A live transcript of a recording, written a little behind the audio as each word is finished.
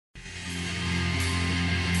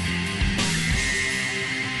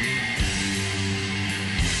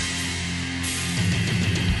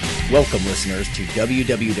Welcome, listeners, to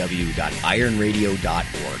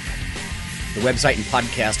www.ironradio.org, the website and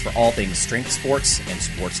podcast for all things strength sports and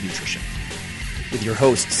sports nutrition. With your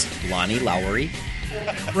hosts, Lonnie Lowery.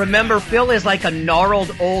 Remember, Phil is like a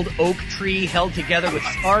gnarled old oak tree held together with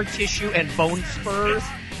scar tissue and bone spurs.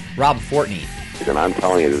 Rob Fortney. And I'm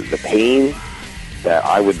telling you, the pain that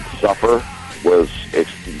I would suffer was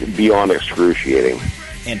beyond excruciating.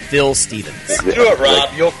 And Phil Stevens. Do it, Rob.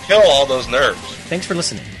 You'll kill all those nerves. Thanks for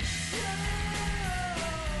listening.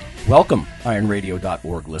 Welcome,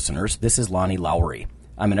 ironradio.org listeners. This is Lonnie Lowery.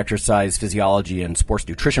 I'm an exercise physiology and sports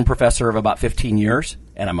nutrition professor of about 15 years,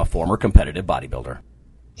 and I'm a former competitive bodybuilder.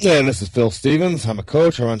 And this is Phil Stevens. I'm a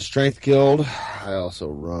coach. I run Strength Guild. I also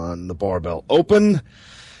run the Barbell Open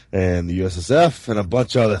and the USSF and a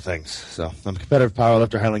bunch of other things. So I'm a competitive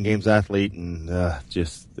powerlifter, Highland Games athlete, and I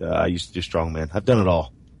used to do strongman. I've done it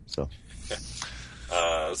all. So.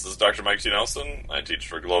 This is Dr. Mike T. Nelson. I teach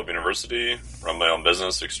for Globe University, run my own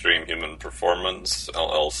business, Extreme Human Performance,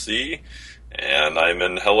 LLC, and I'm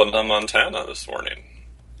in Helena, Montana this morning.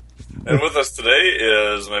 And with us today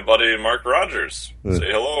is my buddy Mark Rogers. Say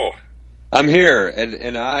hello. I'm here,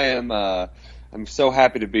 and I am I'm so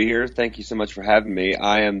happy to be here. Thank you so much for having me.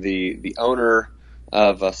 I am the owner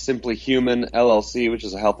of Simply Human, LLC, which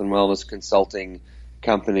is a health and wellness consulting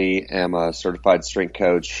company. I'm a certified strength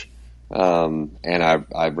coach. And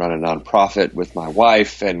I run a nonprofit with my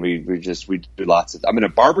wife, and we do lots of. I'm in a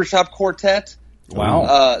barbershop quartet. Wow!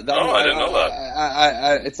 I didn't know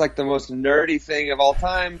that. It's like the most nerdy thing of all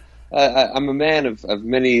time. I'm a man of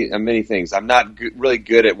many things. I'm not really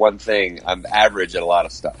good at one thing. I'm average at a lot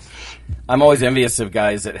of stuff. I'm always envious of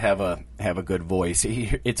guys that have a good voice.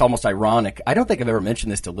 It's almost ironic. I don't think I've ever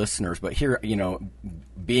mentioned this to listeners, but here,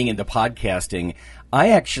 being into podcasting, I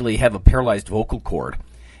actually have a paralyzed vocal cord.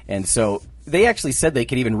 And so they actually said they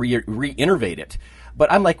could even re-innervate it.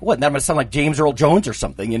 But I'm like, what? That must sound like James Earl Jones or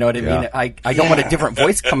something. You know what I mean? I don't want a different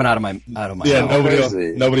voice coming out of my mouth.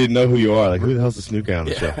 Nobody know who you are. Like, who the hell's this new guy on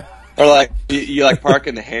the show? Or like you like park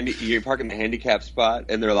in the handicap spot,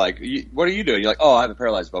 and they're like, "What are you doing?" You're like, "Oh, I have a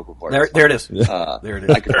paralyzed vocal cord." There it is. There it is.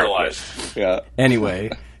 I can Paralyzed. Yeah.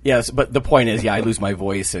 Anyway, yes, but the point is, I lose my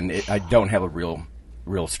voice, and I don't have a real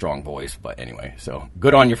strong voice. But anyway, so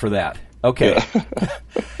good on you for that. Okay. Yeah.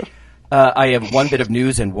 I have one bit of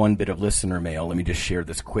news and one bit of listener mail. Let me just share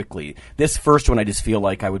this quickly. This first one, I just feel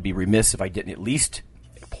like I would be remiss if I didn't at least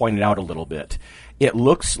point it out a little bit. It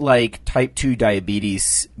looks like type 2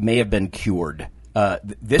 diabetes may have been cured.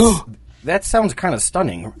 That sounds kind of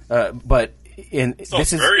stunning, but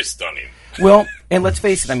this is very stunning. Well, and let's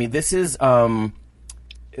face it. I mean, this is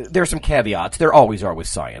there are some caveats. There always are with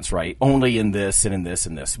science, right? Only in this and in this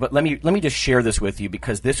and this. But let me just share this with you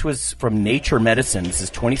because this was from Nature Medicine. This is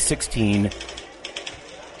 2016.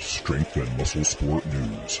 Strength and muscle sport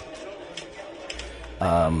news.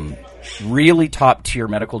 Really top-tier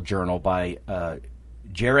medical journal by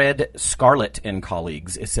Jared Scarlett and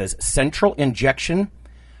colleagues. It says, central injection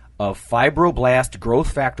of fibroblast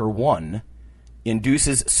growth factor 1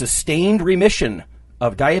 induces sustained remission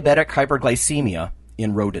of diabetic hyperglycemia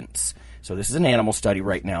in rodents. So this is an animal study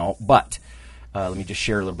right now, but let me just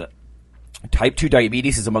share a little bit. Type 2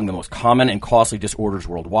 diabetes is among the most common and costly disorders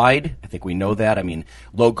worldwide. I think we know that. I mean,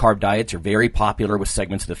 low-carb diets are very popular with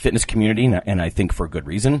segments of the fitness community, and I think for good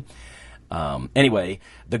reason. Anyway,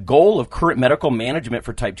 the goal of current medical management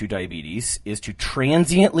for type 2 diabetes is to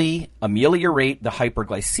transiently ameliorate the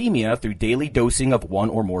hyperglycemia through daily dosing of one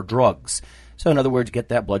or more drugs. So in other words, get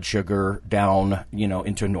that blood sugar down,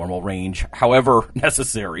 into a normal range, however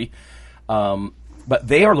necessary. But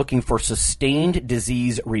they are looking for sustained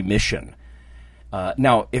disease remission.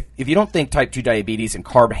 Now, if you don't think type 2 diabetes and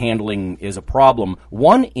carb handling is a problem,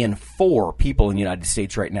 1 in 4 people in the United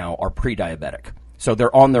States right now are pre-diabetic. So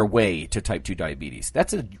they're on their way to type 2 diabetes.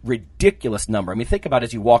 That's a ridiculous number. I mean, think about it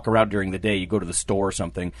as you walk around during the day, you go to the store or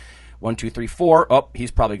something. 1, 2, 3, 4. Oh,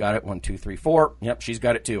 he's probably got it. 1, 2, 3, 4. Yep, she's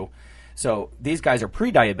got it too. So these guys are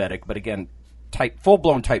pre-diabetic, but again,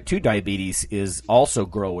 full-blown type 2 diabetes is also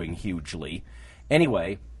growing hugely.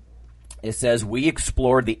 Anyway, it says, we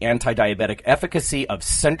explored the anti-diabetic efficacy of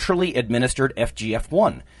centrally administered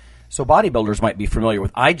FGF1. So bodybuilders might be familiar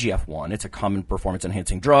with IGF-1. It's a common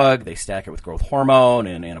performance-enhancing drug. They stack it with growth hormone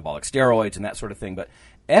and anabolic steroids and that sort of thing. But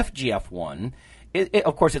FGF1,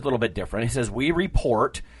 of course, it's a little bit different. It says, we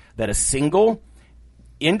report that a single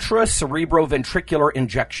intracerebroventricular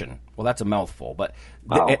injection. Well, that's a mouthful, but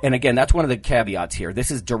and again, that's one of the caveats here. This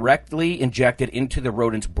is directly injected into the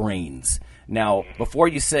rodent's brains. Now, before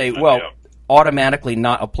you say, automatically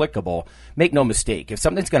not applicable, make no mistake. If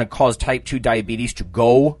something's going to cause type 2 diabetes to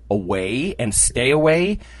go away and stay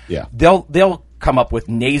away, they'll come up with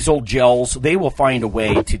nasal gels. They will find a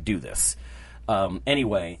way to do this.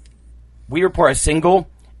 Anyway, we report a single,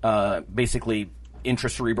 basically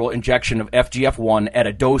intracerebral injection of FGF1 at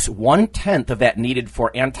a dose 1/10 of that needed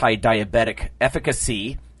for anti-diabetic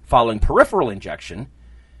efficacy following peripheral injection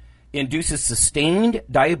induces sustained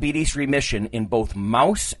diabetes remission in both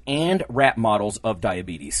mouse and rat models of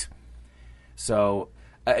diabetes. So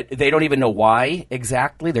they don't even know why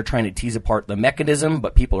exactly. They're trying to tease apart the mechanism,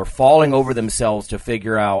 but people are falling over themselves to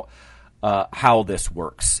figure out how this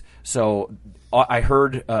works. So I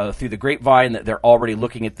heard through the grapevine that they're already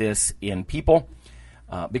looking at this in people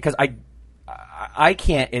because I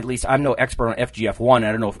can't, at least I'm no expert on FGF1.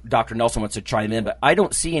 I don't know if Dr. Nelson wants to chime in, but I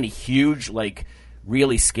don't see any huge, like,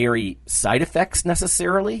 really scary side effects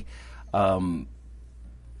necessarily,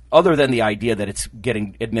 other than the idea that it's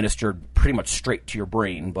getting administered pretty much straight to your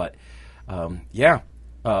brain. But,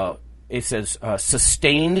 it says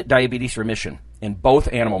sustained diabetes remission in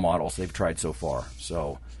both animal models they've tried so far.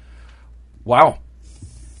 So, wow.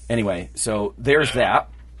 Anyway, so there's that.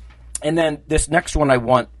 And then this next one I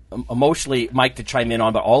want mostly Mike to chime in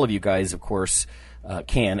on, but all of you guys, of course,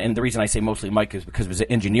 can. And the reason I say mostly Mike is because of his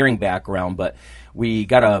engineering background, but we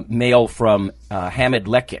got a mail from Hamid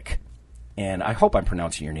Lekik, and I hope I'm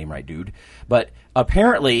pronouncing your name right, dude. But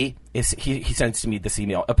apparently, he sends to me this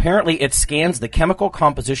email. Apparently, it scans the chemical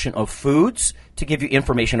composition of foods to give you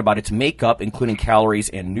information about its makeup, including calories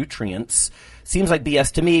and nutrients. Seems like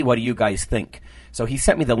BS to me. What do you guys think? So he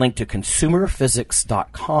sent me the link to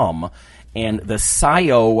consumerphysics.com and the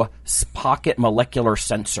SIO Pocket Molecular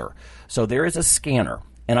Sensor. So there is a scanner,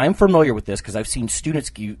 and I'm familiar with this because I've seen students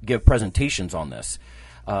give presentations on this.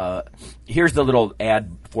 Here's the little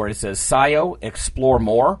ad for it. It says, SIO, explore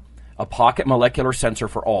more, a pocket molecular sensor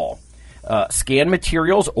for all. Scan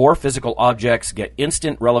materials or physical objects, get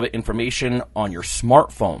instant relevant information on your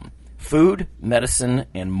smartphone, food, medicine,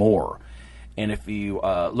 and more. And if you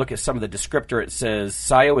look at some of the descriptor, it says,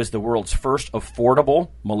 SIO is the world's first affordable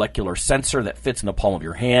molecular sensor that fits in the palm of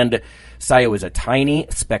your hand. SIO is a tiny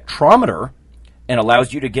spectrometer and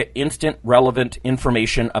allows you to get instant relevant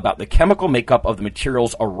information about the chemical makeup of the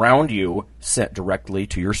materials around you sent directly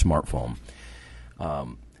to your smartphone.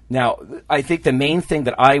 Now, I think the main thing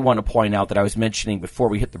that I want to point out that I was mentioning before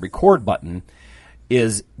we hit the record button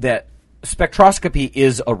is that spectroscopy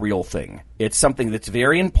is a real thing. It's something that's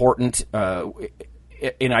very important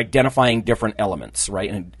in identifying different elements,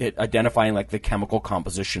 right? And identifying like the chemical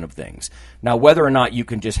composition of things. Now, whether or not you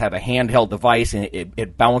can just have a handheld device and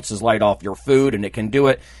it bounces light off your food and it can do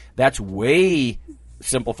it, that's way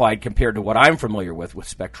simplified compared to what I'm familiar with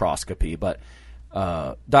spectroscopy. But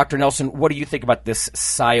Dr. Nelson, what do you think about this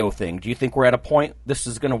SIO thing? Do you think we're at a point this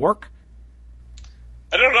is going to work?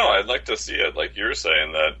 I don't know. I'd like to see it. Like you were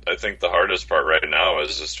saying, that I think the hardest part right now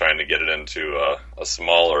is just trying to get it into a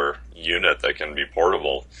smaller unit that can be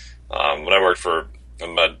portable. When I worked for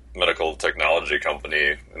a medical technology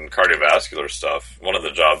company in cardiovascular stuff, one of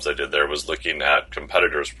the jobs I did there was looking at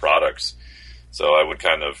competitors' products. So I would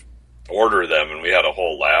kind of order them, and we had a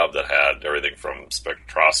whole lab that had everything from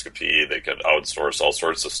spectroscopy. They could outsource all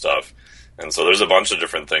sorts of stuff. And so there's a bunch of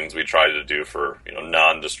different things we try to do for,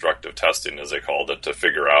 non-destructive testing, as they called it, to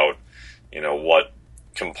figure out, what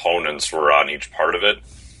components were on each part of it.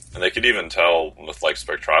 And they could even tell with like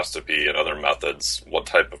spectroscopy and other methods what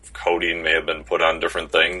type of coating may have been put on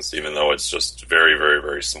different things, even though it's just very, very,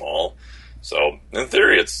 very small. So in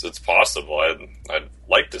theory, it's possible. I'd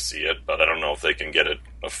like to see it, but I don't know if they can get it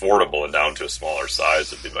affordable and down to a smaller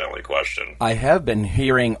size would be my only question. I have been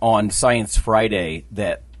hearing on Science Friday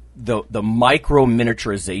that the micro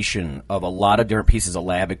miniaturization of a lot of different pieces of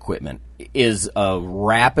lab equipment is a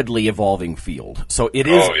rapidly evolving field. So it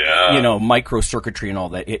is, microcircuitry and all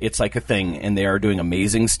that. It's like a thing, and they are doing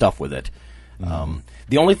amazing stuff with it.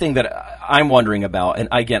 The only thing that I'm wondering about, and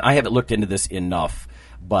again, I haven't looked into this enough,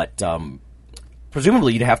 but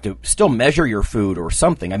presumably you'd have to still measure your food or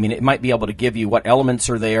something. I mean, it might be able to give you what elements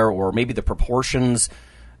are there or maybe the proportions.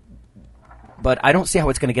 But I don't see how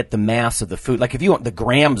it's going to get the mass of the food. Like if you want the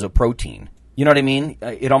grams of protein, you know what I mean?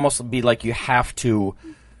 It'd almost be like you'd have to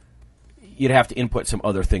input some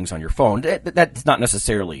other things on your phone. That's not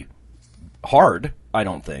necessarily hard, I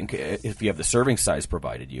don't think, if you have the serving size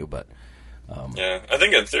provided you. But yeah, I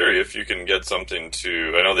think in theory, if you can get something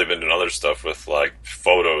to, I know they've been doing other stuff with like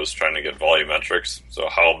photos, trying to get volumetrics, so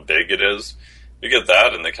how big it is. You get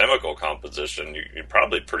that in the chemical composition, you're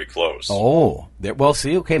probably pretty close. Oh, well,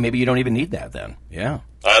 see, okay, maybe you don't even need that then. Yeah.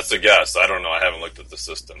 That's a guess. I don't know. I haven't looked at the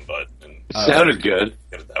system, but it sounded good.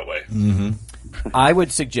 Get it that way. I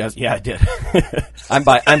would suggest, yeah, I did. I'm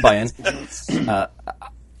buying.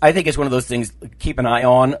 I think it's one of those things, keep an eye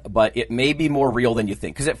on, but it may be more real than you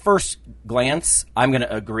think. Because at first glance, I'm going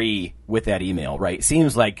to agree with that email, right? It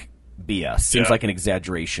seems like BS, seems like an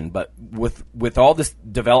exaggeration. But with all this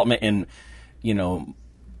development in,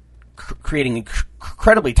 creating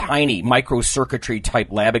incredibly tiny microcircuitry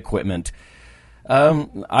type lab equipment,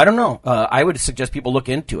 I don't know. I would suggest people look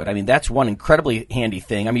into it. I mean, that's one incredibly handy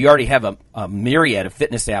thing. I mean, you already have a myriad of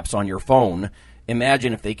fitness apps on your phone.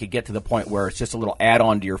 Imagine if they could get to the point where it's just a little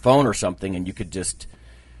add-on to your phone or something, and you could just,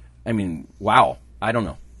 wow. I don't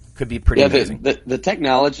know. Could be pretty amazing. The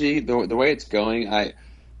technology, the way it's going, I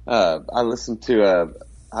listened to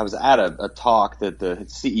I was at a talk that the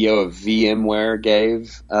CEO of VMware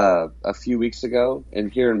gave a few weeks ago,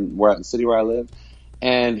 and here in the city where I live,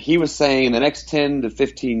 and he was saying in the next 10 to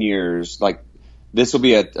 15 years, like, this will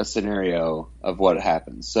be a scenario of what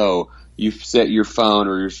happens. So you set your phone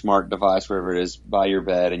or your smart device, wherever it is, by your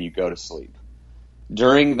bed, and you go to sleep.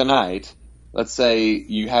 During the night, let's say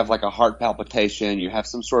you have like a heart palpitation, you have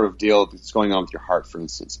some sort of deal that's going on with your heart, for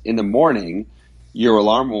instance. In the morning,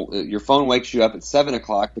 your phone wakes you up at 7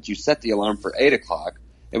 o'clock, but you set the alarm for 8 o'clock.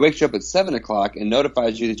 It wakes you up at 7 o'clock and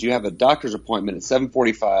notifies you that you have a doctor's appointment at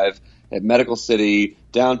 7:45 at Medical City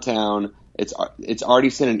downtown. It's already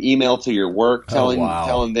sent an email to your work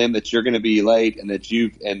telling them that you're going to be late, and that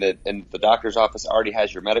the doctor's office already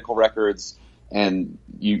has your medical records, and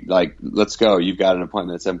you, like, let's go. You've got an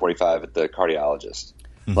appointment at 7:45 at the cardiologist.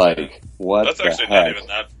 Like, what? That's actually heck? not even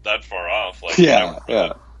that far off. Like,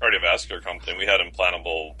 cardiovascular company, we had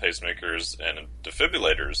implantable pacemakers and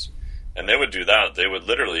defibrillators, and they would do that. They would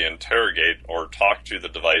literally interrogate or talk to the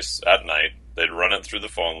device at night. They'd run it through the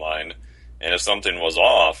phone line, and if something was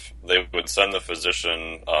off, they would send the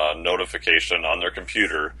physician notification on their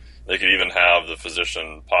computer. They could even have the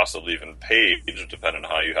physician possibly even page, depending on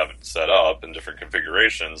how you have it set up in different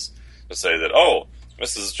configurations, to say that, oh,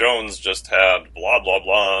 Mrs. Jones just had blah, blah,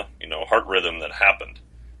 blah, heart rhythm that happened.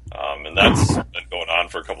 And that's been going on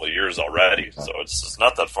for a couple of years already, so it's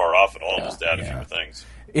not that far off at all. Just add a few things.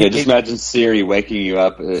 Just imagine Siri waking you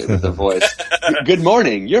up with a voice. Good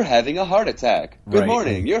morning, you're having a heart attack. Good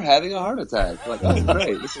morning, you're having a heart attack. Like, oh,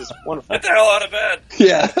 great, this is wonderful. Get the hell out of bed.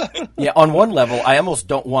 Yeah. Yeah, on one level, I almost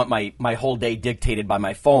don't want my whole day dictated by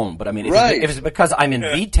my phone, but I mean, if it's because I'm in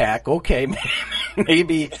VTAC, okay,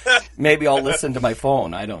 maybe I'll listen to my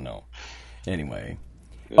phone. I don't know. Anyway.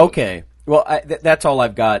 Okay. Well, that's all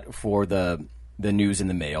I've got for the news in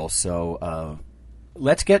the mail. So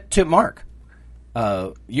let's get to Mark.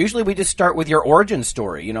 Usually we just start with your origin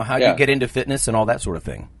story. How you get into fitness and all that sort of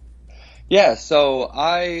thing. Yeah. So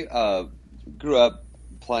I grew up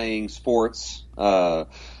playing sports.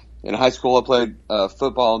 In high school, I played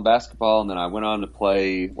football and basketball, and then I went on to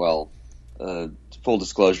play. Well, full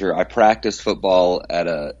disclosure, I practiced football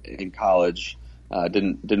in college.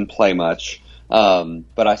 Didn't play much.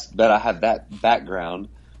 But I have that background.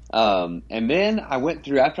 And then I went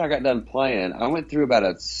through, after I got done playing, I went through about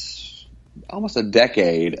almost a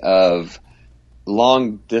decade of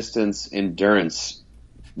long distance endurance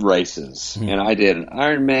races. And I did an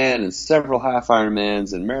Ironman and several half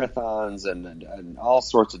Ironmans and marathons and all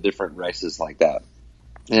sorts of different races like that.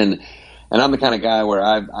 And I'm the kind of guy where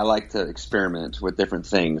I like to experiment with different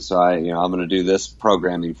things. So I'm going to do this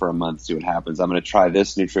programming for a month, see what happens. I'm going to try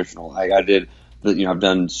this nutritional. I've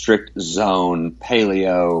done strict zone,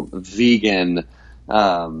 paleo, vegan,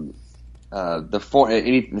 the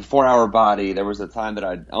 4 hour body. There was a time that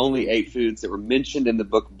I only ate foods that were mentioned in the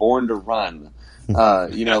book Born to Run. I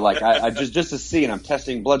just to see, and I'm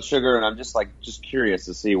testing blood sugar, and I'm just curious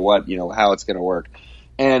to see what, how it's going to work.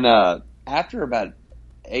 And after about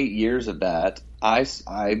 8 years of that, I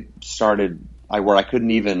started where I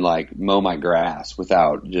couldn't even mow my grass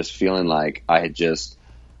without just feeling like I had just,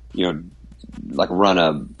 run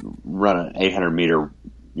an 800 meter,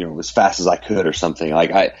 as fast as I could or something.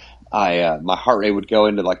 My heart rate would go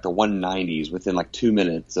into the 190s within 2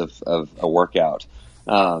 minutes of a workout.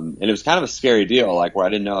 And it was kind of a scary deal, where I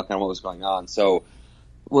didn't know kind of what was going on. So,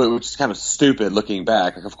 which is kind of stupid looking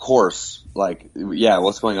back. Of course,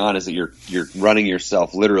 what's going on is that you're running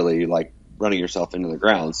yourself, literally running yourself into the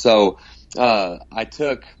ground. So, I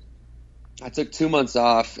took 2 months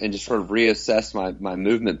off and just sort of reassessed my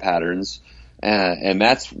movement patterns. And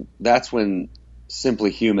that's when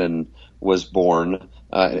Simply Human was born.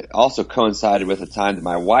 It also coincided with a time that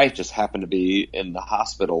my wife just happened to be in the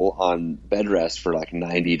hospital on bed rest for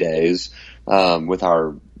 90 days with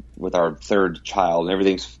our third child, and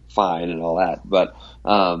everything's fine and all that. But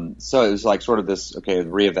so it was sort of this,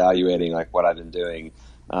 reevaluating what I've been doing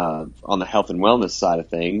on the health and wellness side of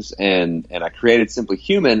things, and I created Simply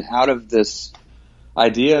Human out of this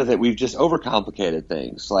idea that we've just overcomplicated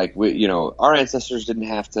things. Like our ancestors didn't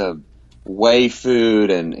have to weigh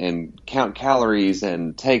food and count calories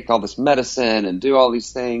and take all this medicine and do all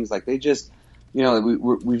these things. Like they just,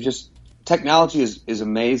 we've just, technology is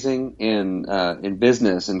amazing in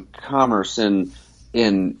business and commerce and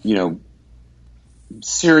in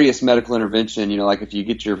serious medical intervention. Like if you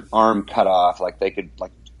get your arm cut off, like they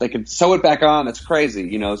could sew it back on. That's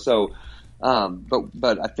crazy, So,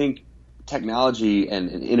 but I think technology and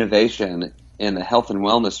innovation in the health and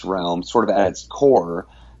wellness realm, sort of at its core,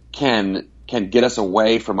 can get us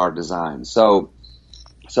away from our design. So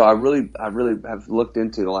I really have looked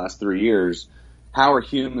into the last 3 years. How are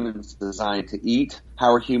humans designed to eat?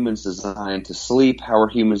 How are humans designed to sleep? How are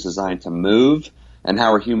humans designed to move? And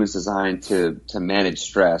how are humans designed to manage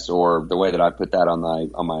stress? Or the way that I put that on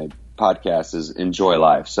my podcast is enjoy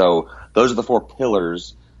life. So those are the 4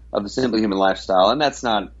 pillars of the Simply Human lifestyle, and that's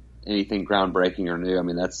not anything groundbreaking or new. I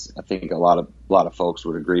mean, I think a lot of folks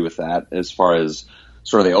would agree with that as far as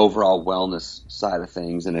sort of the overall wellness side of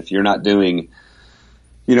things. And if you're not doing,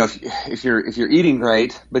 if you're eating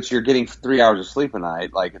great, but you're getting 3 hours of sleep a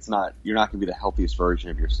night, like you're not going to be the healthiest version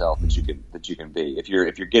of yourself that you can be. If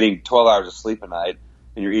you're getting 12 hours of sleep a night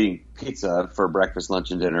and you're eating pizza for breakfast,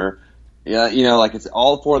 lunch, and dinner, like it's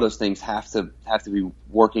all 4 of those things have to be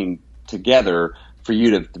working together for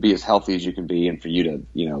you to be as healthy as you can be, and for you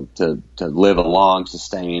to live a long,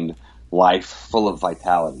 sustained life full of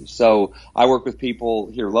vitality. So I work with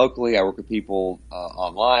people here locally. I work with people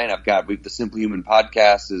online. The Simply Human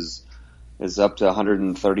podcast is up to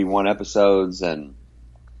 131 episodes, and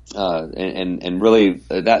really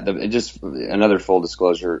just another full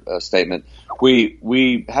disclosure statement. We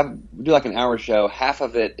do like an hour show. Half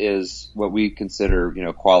of it is what we consider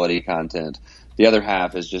quality content. The other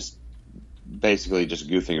half is just basically just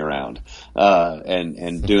goofing around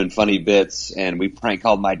and doing funny bits. And we prank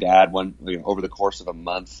called my dad over the course of a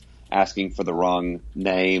month, asking for the wrong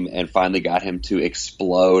name, and finally got him to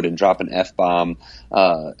explode and drop an F-bomb,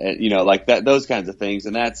 like that, those kinds of things.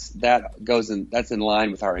 And that's in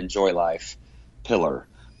line with our enjoy life pillar.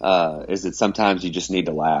 Is that sometimes you just need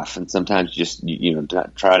to laugh, and sometimes you just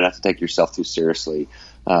try not to take yourself too seriously,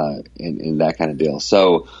 and that kind of deal.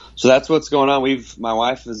 So that's what's going on. My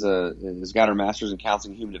wife has got her master's in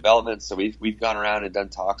counseling and human development. So we've gone around and done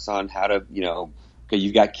talks on how to, okay,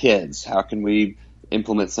 you've got kids. How can we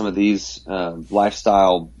implement some of these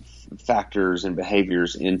lifestyle factors and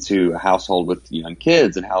behaviors into a household with young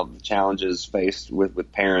kids, and how the challenges faced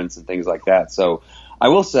with parents and things like that. So I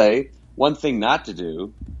will say one thing not to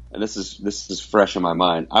do, and this is fresh in my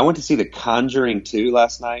mind. I went to see The Conjuring 2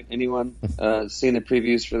 last night. Anyone seen the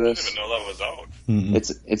previews for this? I didn't even know that was out. Mm-hmm.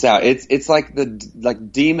 It's out. It's like the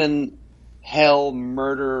demon hell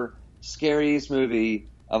murder scariest movie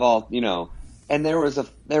of all, And there was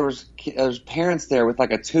parents there with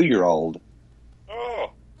like a 2-year-old.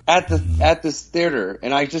 Oh. At this theater,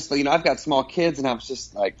 and I just I've got small kids, and I was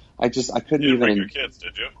just like I couldn't you even. Bring your kids,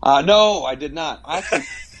 did you? No, I did not. I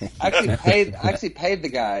actually paid the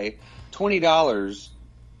guy $20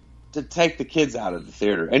 to take the kids out of the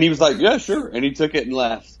theater, and he was like, "Yeah, sure," and he took it and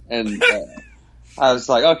left. And I was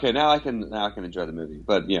like, "Okay, now I can enjoy the movie."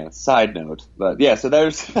 But side note. But yeah, so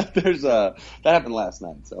there's that happened last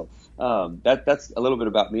night. So that's a little bit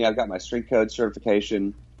about me. I've got my strength coach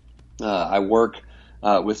certification. I work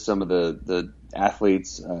with some of the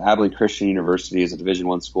athletes. Abilene Christian University is a Division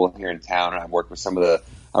I school here in town, and I worked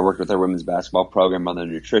with their women's basketball program on their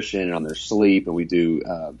nutrition and on their sleep, and we do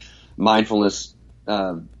mindfulness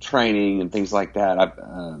training and things like that.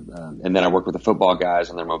 And then I work with the football guys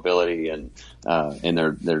on their mobility and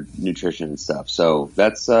their nutrition and stuff. So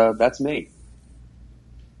that's me.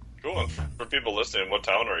 Cool. And for people listening, what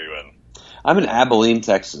town are you in? I'm in Abilene,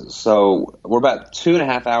 Texas. So we're about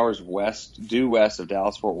 2.5 hours due west of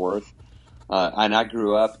Dallas-Fort Worth. And I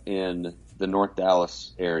grew up in the North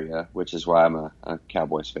Dallas area, which is why I'm a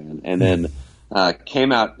Cowboys fan. And then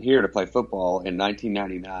came out here to play football in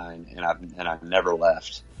 1999, and I've never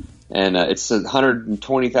left. And it's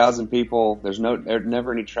 120,000 people. There's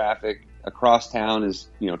never any traffic. Across town is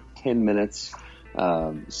 10 minutes.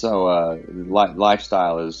 So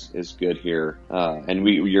lifestyle is good here, and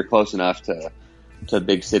you're close enough to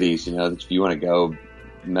big cities, that if you want to go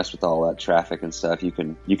mess with all that traffic and stuff, you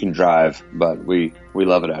can drive, but we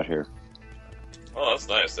love it out here. Oh, that's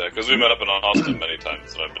nice. Yeah, because we met up in Austin many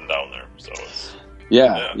times, and I've been down there. So it's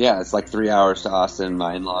it's like 3 hours to Austin.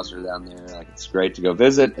 My in-laws are down there. Like, it's great to go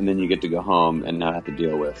visit, and then you get to go home and not have to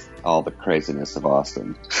deal with all the craziness of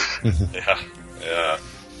Austin. Yeah.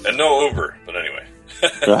 And no Uber, but anyway.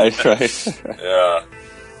 Right. Yeah.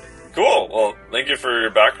 Cool. Well, thank you for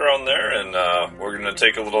your background there, and we're going to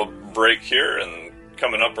take a little break here, and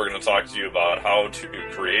coming up, we're going to talk to you about how to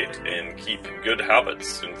create and keep good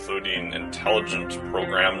habits, including intelligent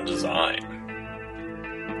program design.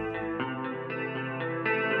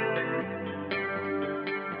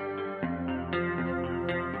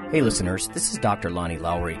 Hey listeners, this is Dr. Lonnie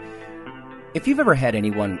Lowry. If you've ever had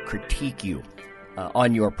anyone critique you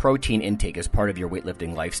on your protein intake as part of your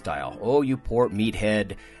weightlifting lifestyle, oh, you poor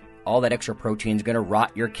meathead, all that extra protein is going to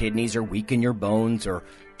rot your kidneys or weaken your bones or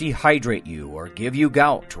dehydrate you or give you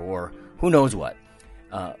gout or who knows what.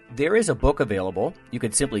 There is a book available. You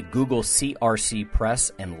could simply Google CRC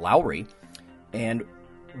Press and Lowry. And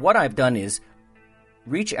what I've done is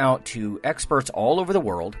reach out to experts all over the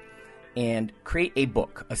world and create a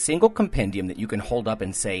book, a single compendium that you can hold up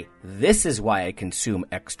and say, this is why I consume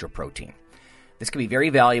extra protein. This can be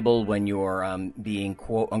very valuable when you're being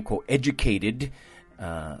quote-unquote educated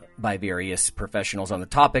by various professionals on the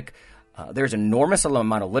topic. There's an enormous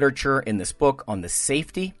amount of literature in this book on the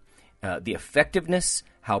safety, the effectiveness,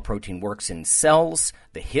 how protein works in cells,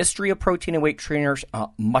 the history of protein and weight trainers,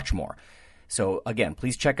 much more. So again,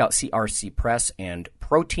 please check out CRC Press and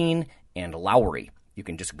Protein and Lowry. You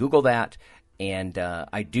can just Google that. And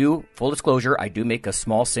I do, full disclosure, I do make a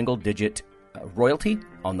small single-digit royalty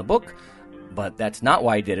on the book. But that's not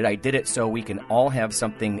why I did it. I did it so we can all have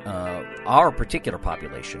something, our particular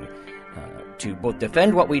population, to both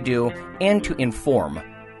defend what we do and to inform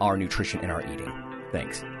our nutrition and our eating.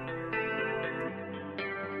 Thanks.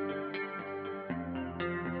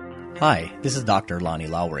 Hi, this is Dr. Lonnie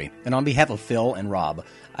Lowry, and on behalf of Phil and Rob,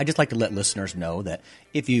 I'd just like to let listeners know that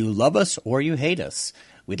if you love us or you hate us,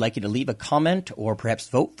 we'd like you to leave a comment or perhaps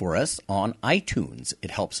vote for us on iTunes.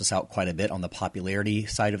 It helps us out quite a bit on the popularity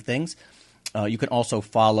side of things. You can also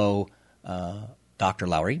follow Dr.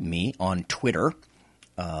 Lowry, me, on Twitter.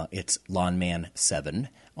 It's Lawnman7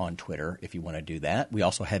 on Twitter if you want to do that. We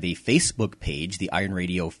also have a Facebook page, the Iron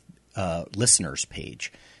Radio listeners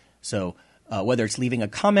page. So whether it's leaving a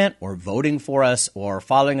comment or voting for us or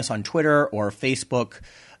following us on Twitter or Facebook,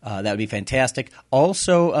 that would be fantastic.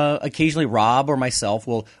 Also, occasionally Rob or myself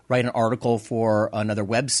will write an article for another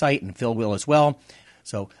website, and Phil will as well.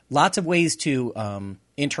 So lots of ways to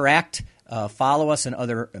interact, follow us in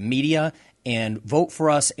other media, and vote for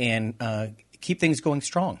us and keep things going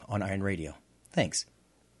strong on Iron Radio. Thanks.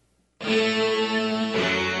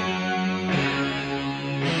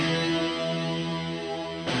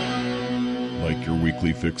 Like your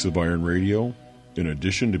weekly fix of Iron Radio? In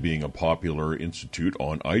addition to being a popular institute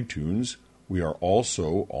on iTunes, we are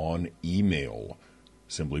also on email.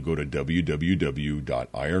 Simply go to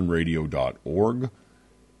www.ironradio.org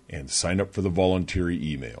and sign up for the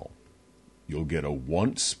voluntary email. You'll get a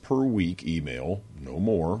once per week email, no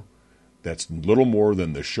more, that's little more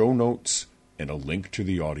than the show notes and a link to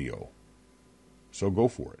the audio. So go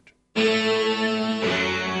for it.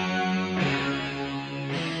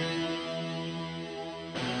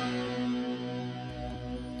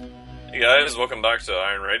 Hey guys, welcome back to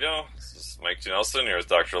Iron Radio. This is Mike T. Nelson here with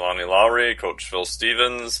Dr. Lonnie Lowry, Coach Phil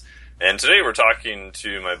Stevens, and today we're talking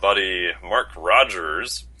to my buddy Mark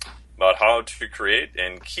Rogers about how to create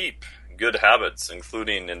and keep good habits,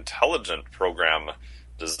 including intelligent program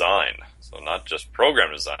design. So not just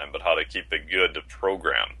program design, but how to keep a good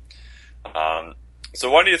program.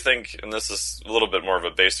 So why do you think, and this is a little bit more of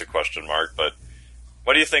a basic question, Mark, but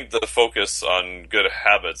why do you think the focus on good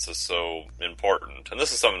habits is so important? And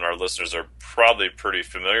this is something our listeners are probably pretty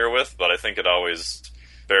familiar with, but I think it always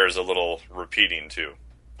bears a little repeating too.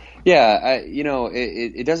 Yeah,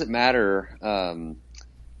 it doesn't matter,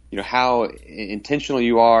 how intentional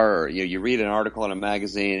you are, or you read an article in a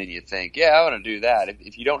magazine and you think, yeah, I want to do that.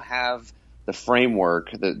 If you don't have the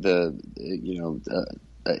framework, in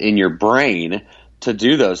your brain to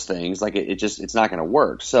do those things, like it's not going to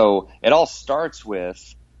work. So it all starts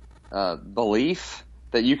with belief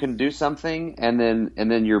that you can do something, and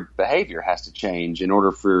then your behavior has to change in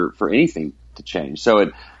order for anything to change. So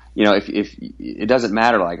if it doesn't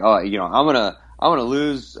matter, like, I want to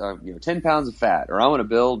lose 10 pounds of fat, or I want to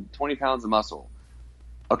build 20 pounds of muscle.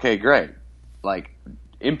 Okay, great. Like,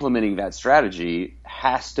 implementing that strategy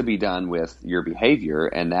has to be done with your behavior,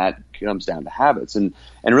 and that comes down to habits. And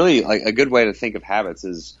really, like, a good way to think of habits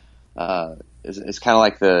is kind of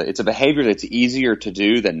like it's a behavior that's easier to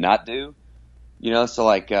do than not do. So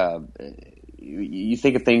like you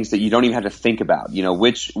think of things that you don't even have to think about.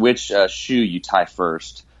 Which shoe you tie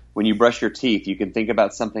first. When you brush your teeth, you can think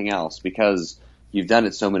about something else because you've done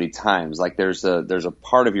it so many times. Like there's a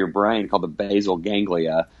part of your brain called the basal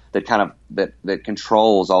ganglia that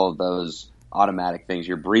controls all of those automatic things.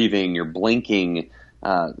 Your breathing, your blinking,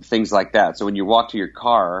 things like that. So when you walk to your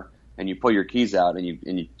car and you pull your keys out and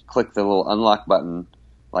you click the little unlock button,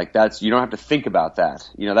 like you don't have to think about that.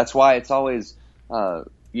 That's why it's always,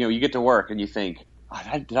 you get to work and you think,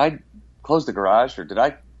 did I close the garage, or did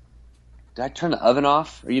I turn the oven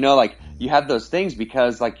off? Or, you have those things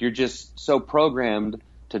because you're just so programmed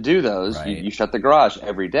to do those. Right. You shut the garage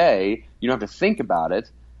every day. You don't have to think about it.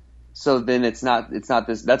 So then it's not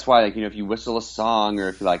this. That's why, if you whistle a song, or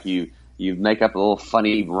if you make up a little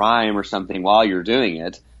funny rhyme or something while you're doing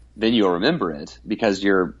it, then you'll remember it because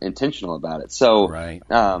you're intentional about it. So, right.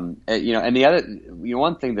 And the other,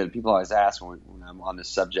 one thing that people always ask when I'm on this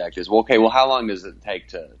subject is, well, how long does it take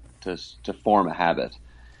to form a habit?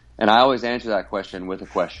 And I always answer that question with a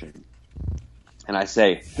question. And I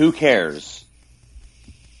say, who cares?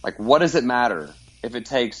 What does it matter if it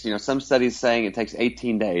takes, some studies saying it takes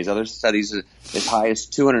 18 days, other studies as high as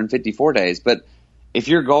 254 days. But if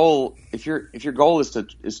your goal is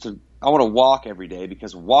to I want to walk every day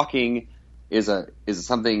because walking is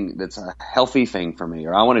something that's a healthy thing for me,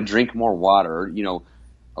 or I want to drink more water.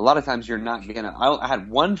 A lot of times you're not gonna. I had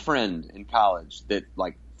one friend in college that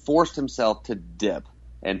forced himself to dip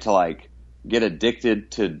and to get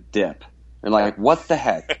addicted to dip, and what the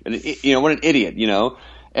heck, and what an idiot,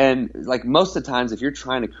 And most of the times, if you're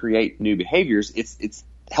trying to create new behaviors, it's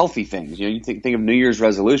healthy things. You think of New Year's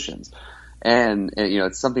resolutions. And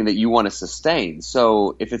it's something that you want to sustain.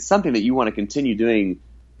 So if it's something that you want to continue doing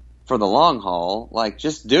for the long haul,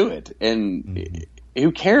 just do it. And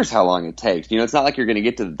who cares how long it takes? It's not like you're going to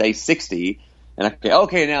get to day 60 and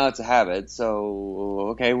okay, now it's a habit.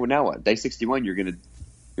 So okay, well now what? Day 61, you're going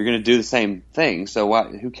to do the same thing. So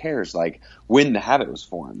who cares? When the habit was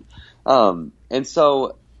formed. And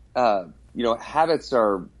so habits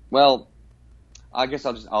are, well, I guess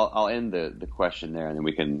I'll end the question there, and then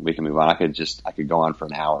we can move on. I could go on for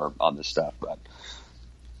an hour on this stuff, but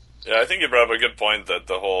yeah, I think you brought up a good point that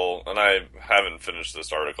the whole, and I haven't finished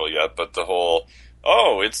this article yet, but the whole,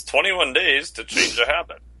 it's 21 days to change a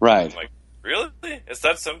habit, right? I'm really? It's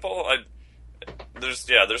that simple? There's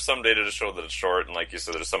some data to show that it's short, and like you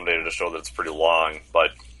said, there's some data to show that it's pretty long, but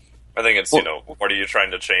I think it's what are you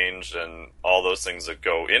trying to change, and all those things that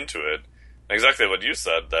go into it. Exactly what you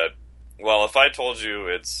said, that. Well, if I told you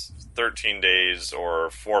it's 13 days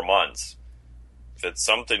or 4 months, if it's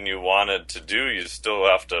something you wanted to do, you still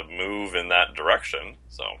have to move in that direction.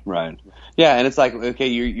 So right, yeah, and it's okay,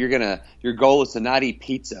 your goal is to not eat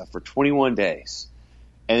pizza for 21 days,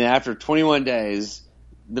 and after 21 days,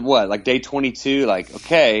 day 22,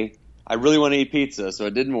 okay, I really want to eat pizza, so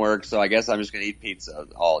it didn't work, so I guess I'm just going to eat pizza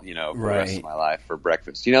all for the rest of my life for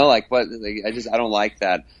breakfast. I don't like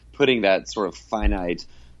that, putting that sort of finite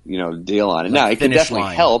deal on it. Now, it can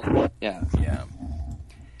definitely help. Yeah. Yeah.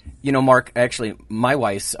 Mark, actually, my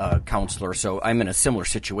wife's a counselor, so I'm in a similar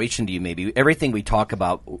situation to you maybe. Everything we talk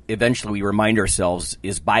about, eventually we remind ourselves,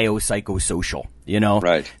 is biopsychosocial,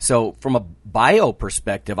 Right. So from a bio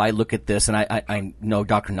perspective, I look at this, and I know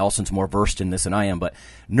Dr. Nelson's more versed in this than I am, but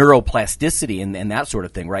neuroplasticity and that sort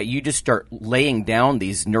of thing, right? You just start laying down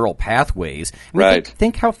these neural pathways. Right.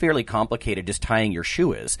 Think how fairly complicated just tying your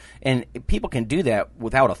shoe is. And people can do that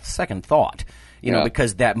without a second thought.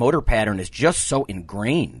 Because that motor pattern is just so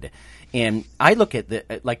ingrained. And I look at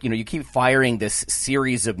you keep firing this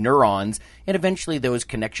series of neurons, and eventually those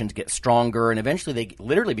connections get stronger, and eventually they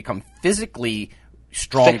literally become physically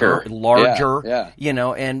stronger, thicker, larger,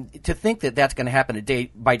 yeah. And to think that that's going to happen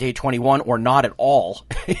by day 21 or not at all,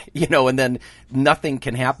 and then nothing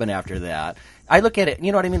can happen after that. I look at it,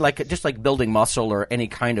 you know what I mean? Just like building muscle or any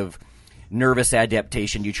kind of nervous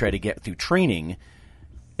adaptation you try to get through training.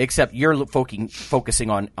 Except you're focusing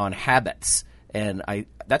on habits, and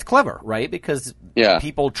that's clever, right? Because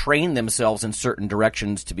people train themselves in certain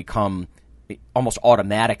directions to become almost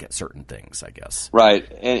automatic at certain things, I guess. Right,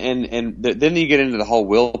 and then you get into the whole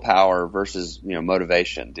willpower versus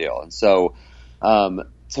motivation deal. And so,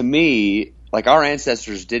 to me, our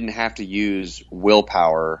ancestors didn't have to use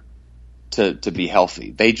willpower to be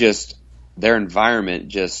healthy. Their environment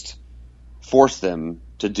just forced them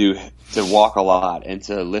to walk a lot and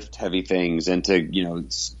to lift heavy things and to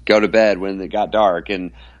go to bed when it got dark,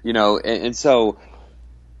 and so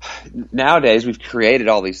nowadays we've created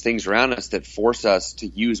all these things around us that force us to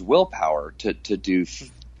use willpower to do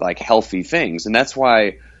healthy things. And that's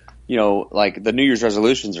why the New Year's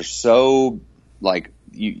resolutions are so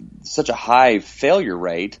such a high failure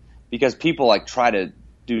rate, because people try to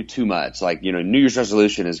do too much. New Year's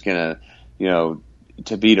resolution is gonna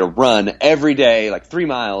to run every day, 3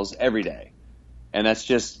 miles every day. And that's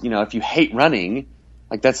just, if you hate running,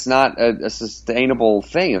 that's not a sustainable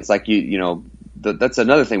thing. It's that's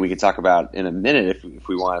another thing we could talk about in a minute if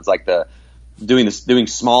we want. It's like doing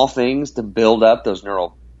small things to build up those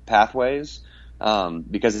neural pathways.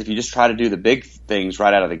 Because if you just try to do the big things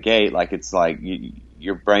right out of the gate, like it's like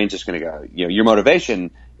your brain's just going to go, your motivation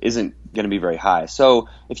isn't going to be very high. So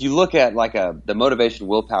if you look at like the motivation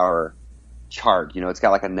willpower chart, it's got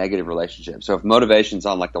like a negative relationship. So if motivation's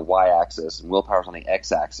on like the y-axis and willpower's on the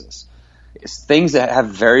x-axis, it's things that take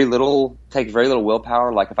very little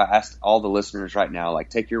willpower. Like if I asked all the listeners right now, like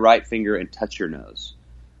take your right finger and touch your nose,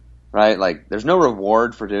 right? Like there's no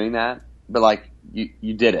reward for doing that, but like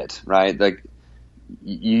you did it, right? Like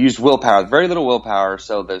you used willpower, very little willpower,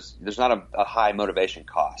 so there's not a high motivation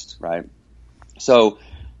cost, right? So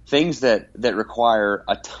things that require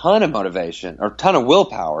a ton of motivation or a ton of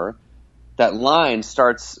willpower, that line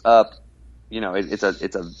starts up, it's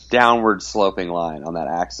a downward sloping line on that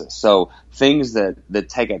axis. So things that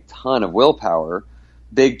take a ton of willpower,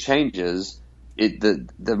 big changes, the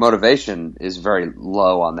motivation is very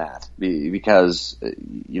low on that because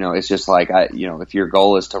it's just like if your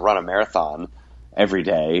goal is to run a marathon every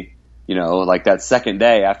day, like that second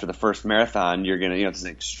day after the first marathon, you're gonna, it's an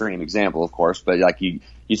extreme example, of course, but like you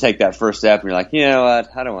take that first step and you're like, you know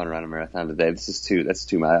what, I don't want to run a marathon today. That's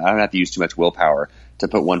too much. I don't have to use too much willpower to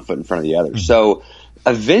put one foot in front of the other. Mm-hmm. So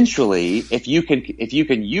eventually, if you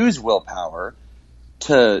can use willpower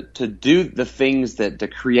to do the things to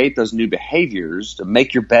create those new behaviors, to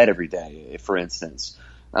make your bed every day, for instance,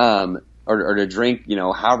 or to drink,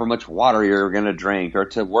 however much water you're going to drink, or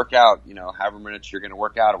to work out, however minutes you're going to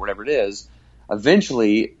work out, or whatever it is,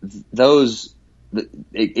 eventually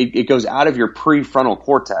it goes out of your prefrontal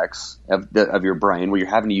cortex of your brain where you're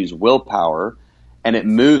having to use willpower, and it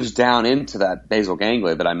moves down into that basal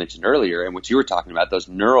ganglia that I mentioned earlier, and what you were talking about. Those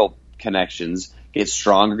neural connections get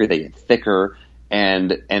stronger, they get thicker,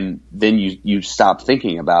 and then you stop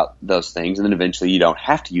thinking about those things, and then eventually you don't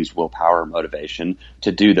have to use willpower or motivation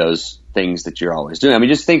to do those things that you're always doing. I mean,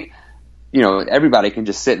 just think, everybody can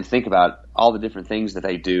just sit and think about all the different things that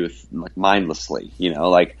they do like mindlessly.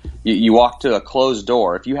 Like you walk to a closed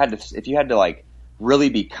door. If you had to like really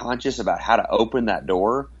be conscious about how to open that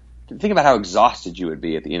door, think about how exhausted you would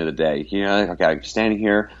be at the end of the day. Okay, I'm standing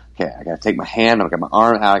here. Okay, I got to take my hand. I've got my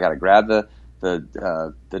arm out. I got to grab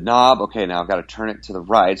the knob. Okay, now I've got to turn it to the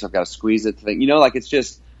right, so I've got to squeeze it. Like it's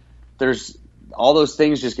just, there's all those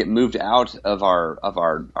things just get moved out of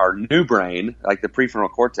our new brain, like the prefrontal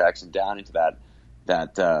cortex, and down into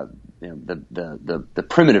the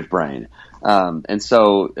primitive brain. And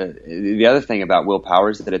so the other thing about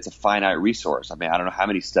willpower is that it's a finite resource. I mean, I don't know how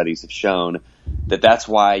many studies have shown that that's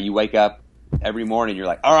why you wake up every morning, you're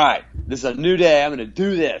like, all right, this is a new day. I'm going to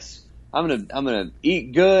do this. I'm gonna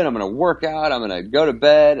eat good. I'm gonna work out. I'm gonna go to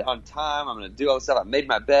bed on time. I'm gonna do all this stuff. I made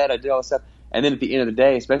my bed. I did all this stuff. And then at the end of the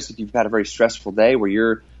day, especially if you've had a very stressful day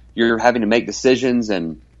where you're having to make decisions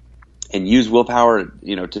and use willpower,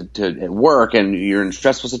 to at work, and you're in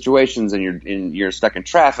stressful situations, and you're stuck in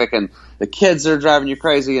traffic, and the kids are driving you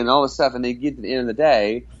crazy, and all this stuff. And they get to the end of the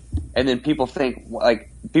day, and then people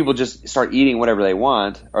just start eating whatever they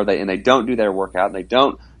want, and they don't do their workout, and they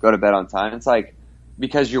don't go to bed on time. It's like,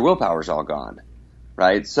 because your willpower's all gone,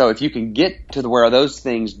 right? So if you can get to where those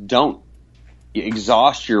things don't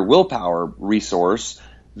exhaust your willpower resource,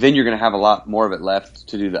 then you're going to have a lot more of it left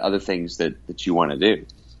to do the other things that you want to do.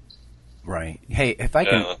 Right. Hey, if I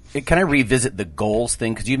can I revisit the goals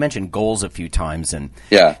thing? Because you mentioned goals a few times, and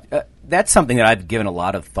that's something that I've given a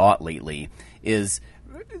lot of thought lately. Is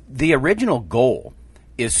the original goal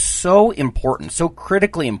is so important, so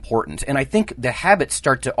critically important, and I think the habits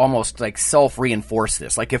start to almost like self-reinforce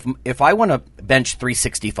this. Like if I want to bench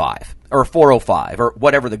 365 or 405 or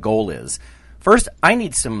whatever the goal is, first I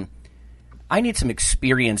need some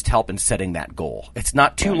experienced help in setting that goal. It's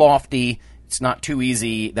not too lofty, it's not too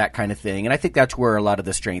easy, that kind of thing. And I think that's where a lot of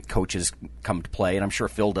the strength coaches come to play, and I'm sure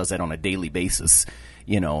Phil does that on a daily basis,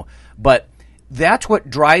 But that's what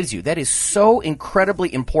drives you. That is so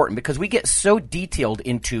incredibly important because we get so detailed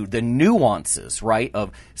into the nuances, right,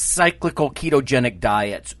 of cyclical ketogenic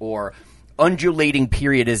diets or undulating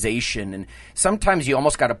periodization. And sometimes you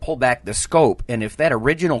almost got to pull back the scope. And if that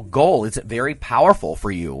original goal is very powerful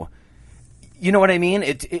for you, you know what I mean?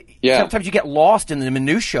 Sometimes you get lost in the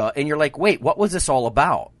minutia and you're like, wait, what was this all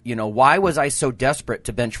about? Why was I so desperate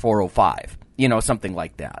to bench 405? Something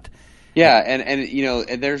like that. Yeah.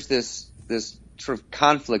 And there's this sort of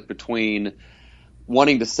conflict between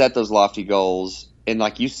wanting to set those lofty goals and,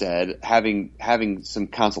 like you said, having some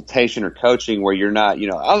consultation or coaching where you're not, I'm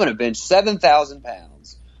going to bench 7,000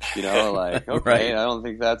 pounds, okay, right. I don't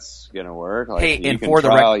think that's going to work. Like, hey, and for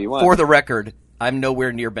the record, I'm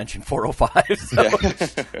nowhere near benching 405, so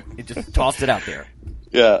it just tossed it out there.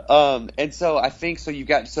 Yeah. And so I think so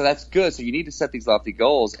that's good. So you need to set these lofty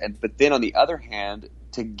goals. But then on the other hand,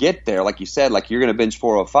 to get there, like you said, like you're going to bench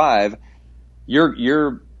 405,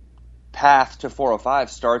 your path to 405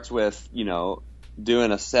 starts with,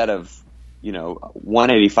 doing a set of,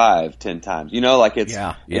 185 10 times, like it's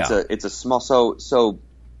a small, so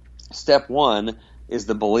step one is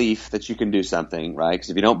the belief that you can do something, right? Because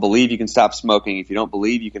if you don't believe you can stop smoking, if you don't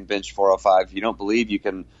believe you can bench 405, if you don't believe you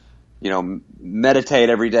can, meditate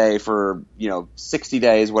every day for, 60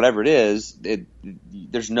 days, whatever it is,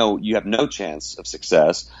 you have no chance of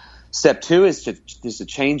success. Step two is to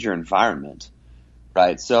change your environment,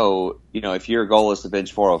 right? So, if your goal is to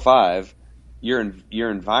bench 405, your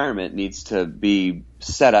environment needs to be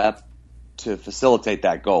set up to facilitate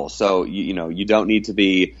that goal. So, you don't need to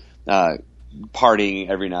be, partying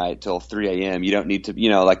every night till 3 a.m. You don't need to,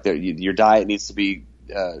 your diet needs to be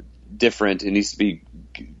different. It needs to be,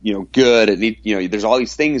 good. There's all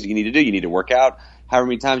these things you need to do. You need to work out however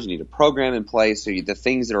many times. You need a program in place. So the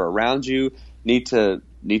things that are around you need to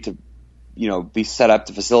be set up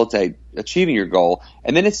to facilitate achieving your goal.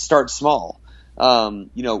 And then it starts small.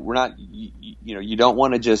 We're not, you don't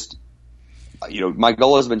want to just, my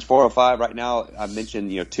goal is bench 405 right now. I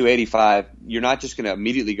mentioned, 285. You're not just going to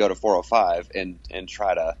immediately go to 405 and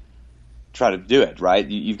try to do it, right?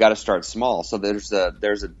 You've got to start small. So there's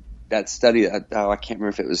that study. I can't remember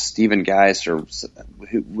if it was Stephen Geist or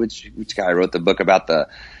which guy wrote the book about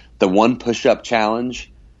the one push-up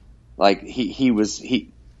challenge. Like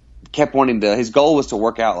he kept wanting his goal was to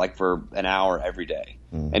work out like for an hour every day,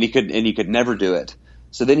 and he could never do it.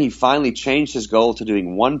 So then he finally changed his goal to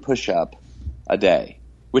doing one push-up a day,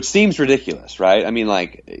 which seems ridiculous, right? I mean,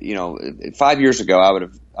 5 years ago, I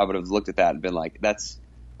would have looked at that and been like, that's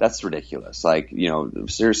ridiculous. Like,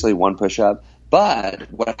 seriously, one push-up. But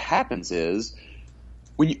what happens is,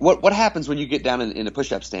 what happens when you get down in a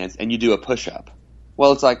push-up stance and you do a push-up?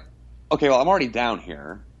 Well, it's like, okay, well, I'm already down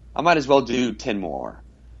here. I might as well do 10 more.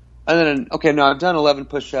 And then, okay, no, I've done 11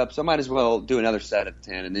 push-ups. I might as well do another set of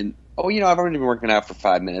 10. And then, I've already been working out for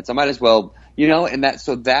 5 minutes. I might as well, and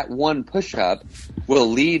that one push-up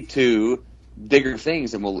will lead to bigger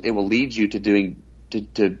things, and it will lead you to doing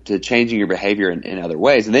to changing your behavior in other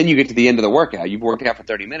ways. And then you get to the end of the workout. You've worked out for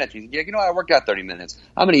 30 minutes. You think, I worked out 30 minutes.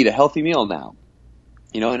 I'm going to eat a healthy meal now.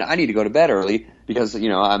 And I need to go to bed early because,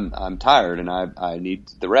 I'm tired and I need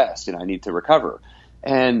the rest and I need to recover.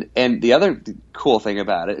 And the other cool thing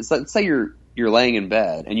about it is, let's say you're laying in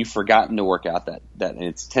bed and you've forgotten to work out that and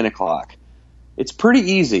it's 10 o'clock. It's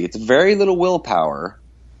pretty easy. It's very little willpower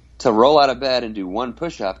to roll out of bed and do one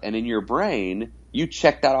push-up, and in your brain, you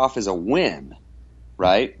check that off as a win,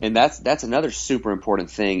 right? And that's another super important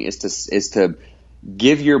thing is to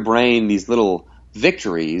give your brain these little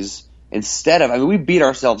victories instead of, we beat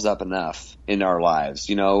ourselves up enough in our lives.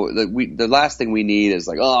 The last thing we need is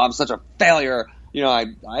like, oh, I'm such a failure. I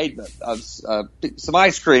ate some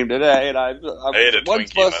ice cream today, and I ate a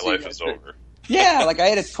Twinkie. My life is over. Yeah, like I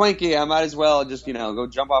ate a Twinkie. I might as well just go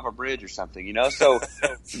jump off a bridge or something. So,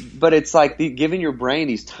 but it's like giving your brain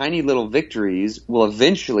these tiny little victories will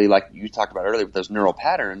eventually, like you talked about earlier with those neural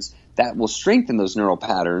patterns, that will strengthen those neural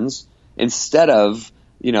patterns instead of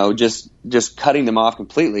just cutting them off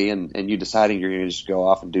completely and you deciding you're going to just go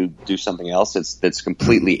off and do something else that's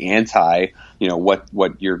completely anti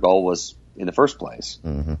what your goal was in the first place.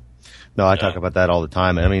 Mm-hmm. No, I talk about that all the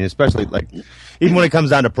time. I mean, especially even when it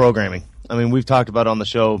comes down to programming. I mean, we've talked about on the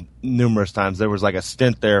show numerous times. There was like a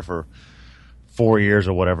stint there for 4 years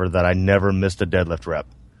or whatever that I never missed a deadlift rep.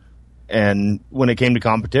 And when it came to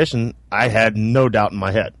competition, I had no doubt in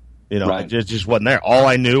my head. Right. It just wasn't there. All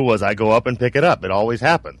I knew was I go up and pick it up. It always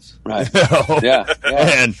happens. Right. Yeah.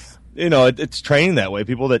 And, it's training that way.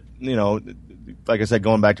 People that, like I said,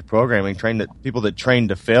 going back to programming, people that train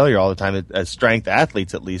to failure all the time, as strength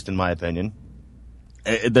athletes, at least in my opinion,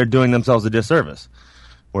 they're doing themselves a disservice.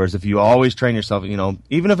 Whereas if you always train yourself,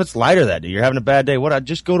 even if it's lighter that day, you're having a bad day,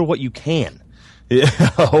 just go to what you can.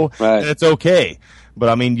 Right. And it's okay. But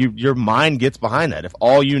I mean, your mind gets behind that. If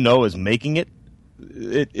all you know is making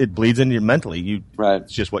it bleeds into you mentally. Right.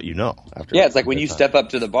 It's just what you know. It's like when you step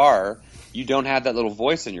up to the bar, you don't have that little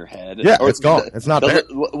voice in your head. Yeah, it's gone. It's not there.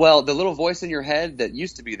 Well, the little voice in your head that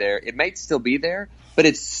used to be there, it may still be there, but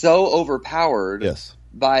it's so overpowered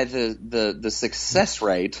by the success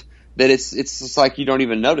rate that it's just like you don't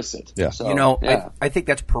even notice it. Yeah. So, I think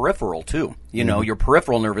that's peripheral too. Your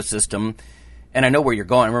peripheral nervous system, and I know where you're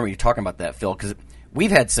going. I remember you talking about that, Phil, because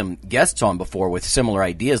we've had some guests on before with similar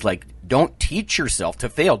ideas, like don't teach yourself to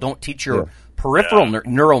fail. Don't teach your peripheral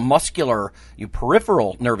neuromuscular, your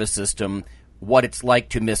peripheral nervous system what it's like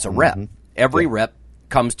to miss a rep. Every rep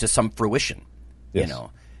comes to some fruition. Yes. You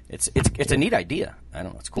know, it's a neat idea. I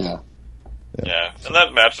don't know. It's cool. Yeah, and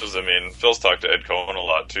that matches. I mean, Phil's talked to Ed Cohen a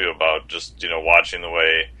lot too about just watching the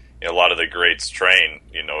way a lot of the greats train.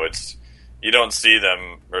 It's you don't see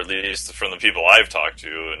them, or at least from the people I've talked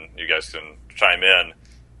to, and you guys can chime in.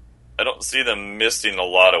 I don't see them missing a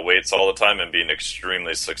lot of weights all the time and being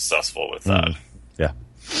extremely successful with that. Yeah,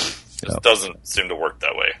 it doesn't seem to work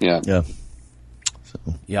that way. Yeah.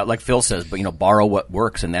 Yeah, like Phil says, but borrow what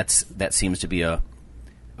works, and that seems to be a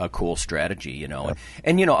cool strategy,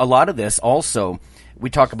 And a lot of this also, we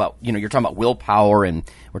talk about, you're talking about willpower, and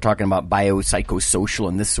we're talking about biopsychosocial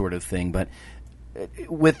and this sort of thing, but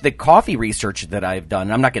with the coffee research that I've done,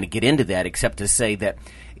 I'm not going to get into that except to say that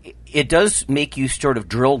it does make you sort of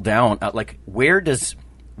drill down, like where does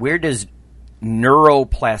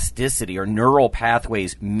neuroplasticity or neural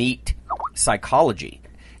pathways meet psychology?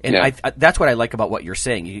 And that's what I like about what you're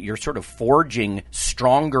saying. You're sort of forging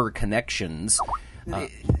stronger connections.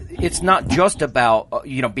 It's not just about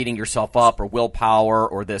beating yourself up or willpower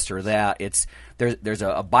or this or that. There's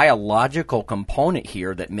a biological component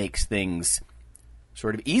here that makes things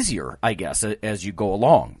sort of easier, I guess, as you go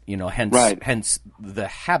along. Hence the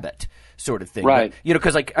habit sort of thing. Right.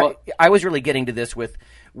 Because I was really getting to this with,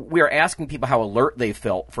 we are asking people how alert they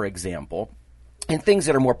felt, for example. And things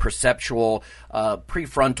that are more perceptual,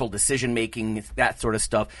 prefrontal decision-making, that sort of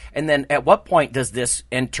stuff. And then at what point does this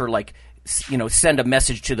enter, send a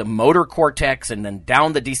message to the motor cortex and then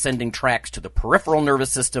down the descending tracks to the peripheral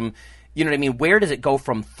nervous system? You know what I mean? Where does it go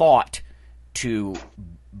from thought to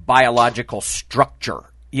biological structure?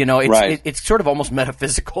 It's sort of almost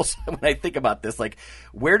metaphysical when I think about this. Like,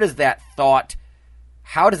 where does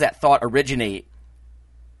how does that thought originate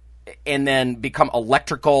and then become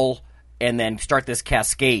electrical and then start this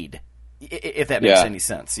cascade, if that makes any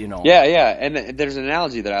sense, Yeah, and there's an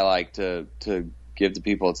analogy that I like to give to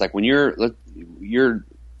people. It's like when you're going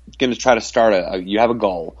to try to start you have a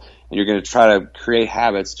goal, and you're going to try to create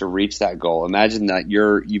habits to reach that goal. Imagine that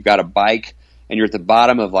you've got a bike, and you're at the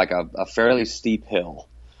bottom of like a fairly steep hill,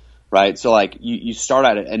 right? So like you start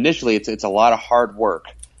at it. Initially, it's a lot of hard work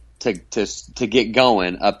to get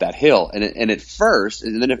going up that hill, and at first,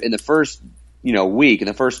 and then in the first week, in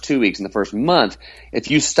the first 2 weeks, in the first month,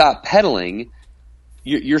 if you stop pedaling,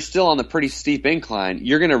 you're still on the pretty steep incline.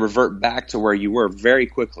 You're going to revert back to where you were very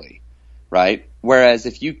quickly, right? Whereas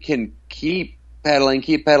if you can keep pedaling,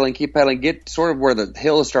 get sort of where the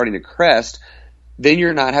hill is starting to crest, then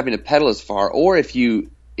you're not having to pedal as far. Or if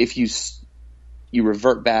you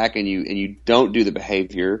revert back and you don't do the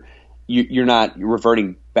behavior, you're not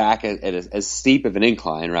reverting back at as steep of an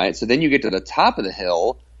incline, right? So then you get to the top of the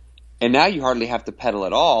hill, and now you hardly have to pedal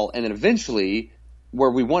at all. And then eventually, where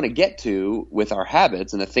we want to get to with our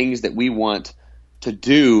habits and the things that we want to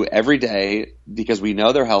do every day because we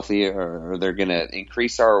know they're healthy or they're going to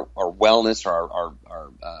increase our wellness or our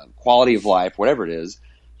quality of life, whatever it is,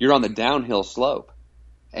 you're on the downhill slope.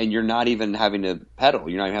 And you're not even having to pedal.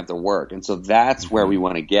 You're not even having to work. And so that's where we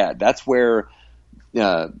want to get. That's where,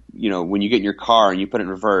 when you get in your car and you put it in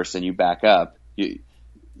reverse and you back up,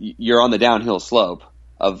 you're on the downhill slope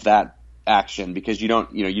of that action because you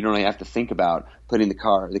don't really have to think about putting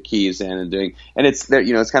the keys in and doing. And it's there.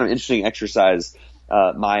 It's kind of an interesting exercise.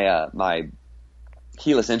 My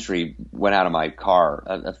keyless entry went out of my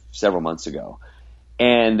car several months ago,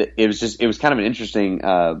 and it was kind of an interesting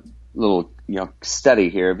little study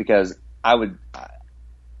here because I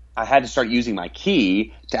had to start using my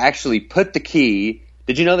key to actually put the key.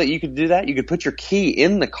 Did you know that you could do that? You could put your key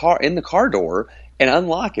in the car door and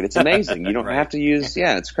unlock it. It's amazing. You don't have to use.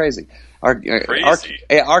 Yeah, it's crazy. Our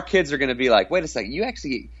kids are going to be like, wait a second, you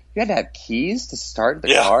had to have keys to start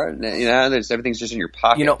the car. Everything's just in your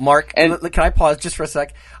pocket. Mark, can I pause just for a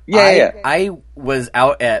sec? I was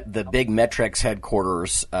out at the big Metrex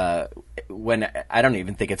headquarters when I don't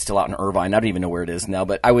even think it's still out in Irvine. I don't even know where it is now.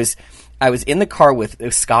 But I was in the car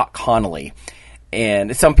with Scott Connolly,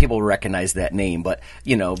 and some people recognize that name. But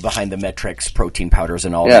behind the Metrex protein powders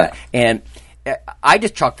and all that, and I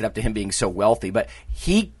just chalked it up to him being so wealthy. But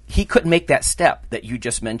he couldn't make that step that you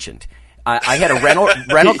just mentioned. I had a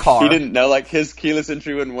rental car. He didn't know his keyless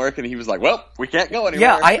entry wouldn't work, and he was like, "Well, we can't go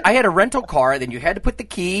anywhere." Yeah, I had a rental car. Then you had to put the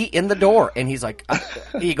key in the door, and he's like,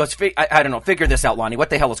 he goes, I don't know, figure this out, Lonnie.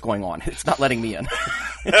 What the hell is going on? It's not letting me in.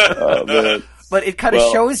 Oh, man. But it kind of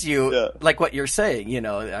shows you like what you're saying.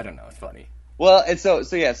 I don't know. It's funny. Well, and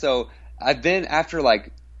so I've been after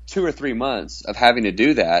 2 or 3 months of having to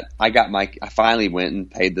do that. I finally went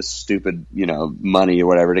and paid the stupid money or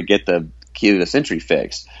whatever to get the keyless entry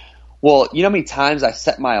fixed. Well, you know how many times I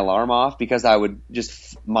set my alarm off because I would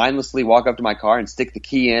just mindlessly walk up to my car and stick the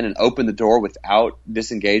key in and open the door without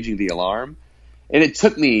disengaging the alarm? And it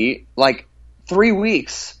took me like 3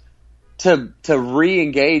 weeks to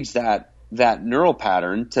re-engage that neural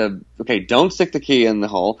pattern to, okay, don't stick the key in the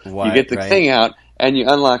hole. You get the thing out and you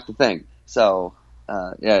unlock the thing. So,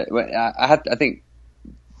 yeah, I think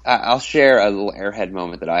I'll share a little airhead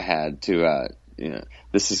moment that I had to,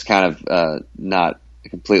 this is kind of not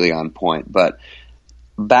completely on point, but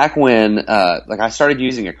back when like I started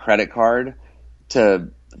using a credit card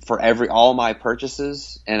for all my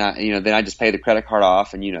purchases, and then I just pay the credit card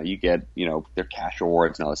off, and you get their cash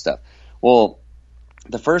rewards and all this stuff. Well,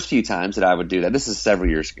 the first few times that I would do that, this is several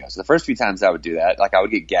years ago. So the first few times I would do that, like I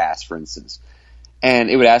would get gas, for instance, and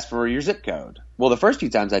it would ask for your zip code. Well, the first few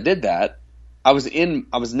times I did that, I was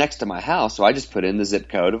next to my house, so I just put in the zip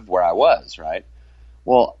code of where I was, right?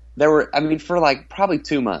 Well, for like probably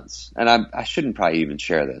 2 months, and I shouldn't probably even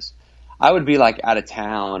share this. I would be like out of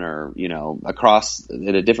town or, across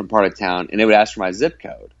in a different part of town, and it would ask for my zip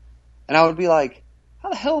code. And I would be like, how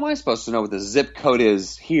the hell am I supposed to know what the zip code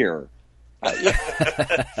is here? And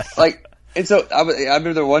so I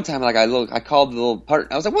remember there one time, like I called the little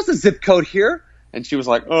partner. I was like, "What's the zip code here?" And she was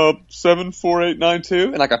like, 74892.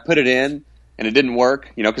 And like I put it in, and it didn't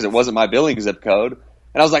work, because it wasn't my billing zip code.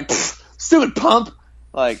 And I was like, "Stupid pump!"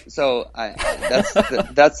 Like, so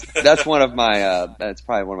that's one of my that's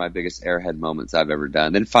probably one of my biggest airhead moments I've ever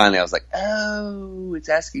done. Then finally, I was like, "Oh, it's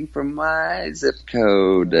asking for my zip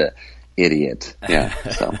code, idiot!" Yeah,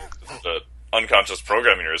 so. Unconscious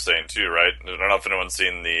programming you were saying too, right? I don't know if anyone's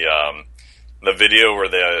seen the video where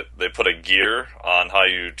they put a gear on how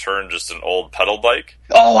you turn just an old pedal bike.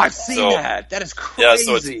 Oh, I've seen that. That is crazy. Yeah,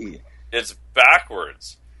 so it's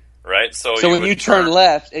backwards, right? So when you turn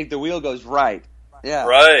left, the wheel goes right. Yeah.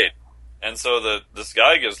 Right. And so this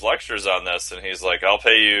guy gives lectures on this, and he's like, "I'll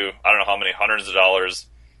pay you, I don't know how many hundreds of dollars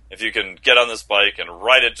if you can get on this bike and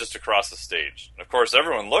ride it just across the stage." And of course,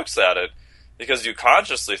 everyone looks at it because you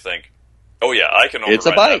consciously think, "Oh yeah, I can override It's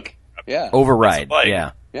a bike." Yeah. Override. It's a bike.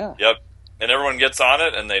 Yeah. Yeah. Yep. And everyone gets on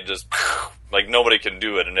it, and they just, like, nobody can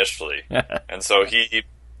do it initially. And so he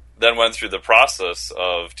then went through the process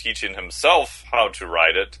of teaching himself how to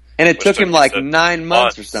ride it. And it took him like 9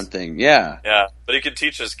 months or something. Yeah. Yeah. But he could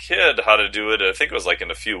teach his kid how to do it, I think it was like in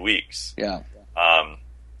a few weeks. Yeah.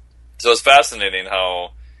 So it's fascinating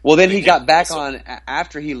how... Well, then he got back on,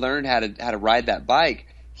 after he learned how to ride that bike,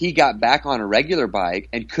 he got back on a regular bike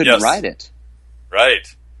and couldn't ride it. Right.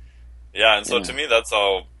 Yeah, and so to me that's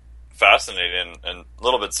all fascinating, and a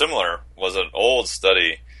little bit similar was an old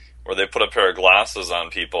study where they put a pair of glasses on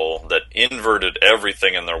people that inverted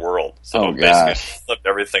everything in their world. So basically flipped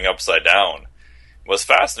everything upside down. What's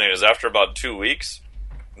fascinating is after about 2 weeks,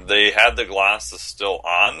 they had the glasses still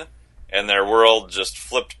on, and their world just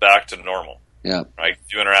flipped back to normal. Yeah. Right?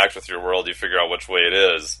 You interact with your world, you figure out which way it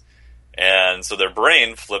is. And so their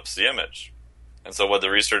brain flips the image. And so what the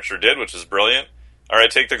researcher did, which is brilliant, all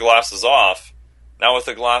right, take the glasses off. Now with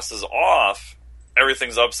the glasses off,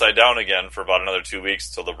 everything's upside down again for about another 2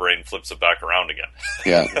 weeks till the brain flips it back around again.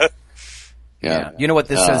 Yeah. Yeah. You know what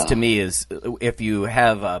this says to me is if you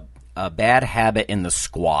have a bad habit in the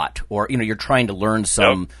squat, or you're trying to learn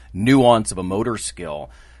some nuance of a motor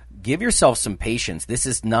skill, give yourself some patience. This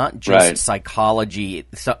is not just psychology.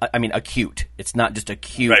 Acute. It's not just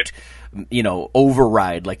acute,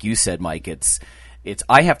 override like you said, Mike. It's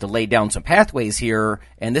I have to lay down some pathways here,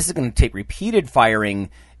 and this is going to take repeated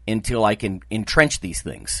firing until I can entrench these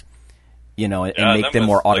things, and make them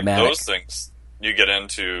more automatic. Those things you get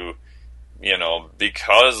into,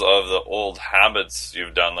 because of the old habits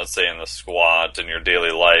you've done, let's say in the squat in your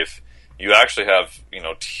daily life, you actually have,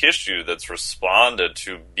 tissue that's responded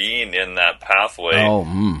to being in that pathway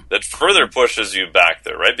that further pushes you back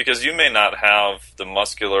there, right? Because you may not have the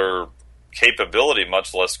muscular capability,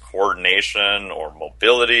 much less coordination or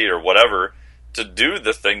mobility or whatever, to do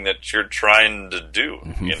the thing that you're trying to do.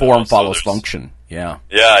 Form follows function. Yeah.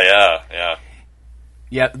 Yeah.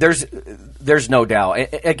 Yeah, there's no doubt.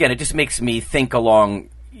 Again, it just makes me think along,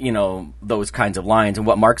 those kinds of lines, and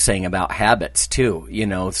what Mark's saying about habits too,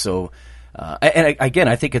 so... and again,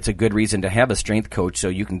 I think it's a good reason to have a strength coach so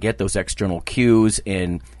you can get those external cues.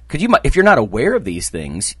 And if you're not aware of these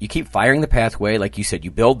things, you keep firing the pathway, like you said,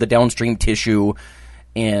 you build the downstream tissue,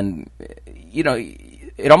 and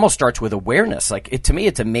it almost starts with awareness. To me,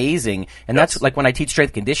 it's amazing, and that's like when I teach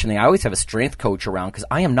strength conditioning. I always have a strength coach around because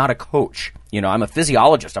I am not a coach. I'm a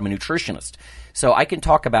physiologist. I'm a nutritionist, so I can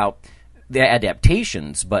talk about the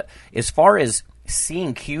adaptations. But as far as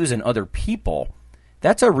seeing cues in other people,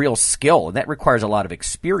 that's a real skill, and that requires a lot of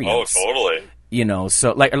experience. Oh, totally. You know,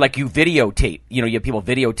 so like you videotape, you know, you have people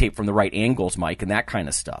videotape from the right angles, Mike, and that kind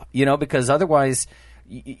of stuff, you know, because otherwise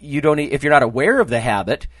you don't, if you're not aware of the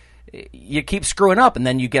habit, you keep screwing up and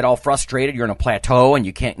then you get all frustrated. You're in a plateau and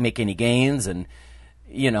you can't make any gains. And,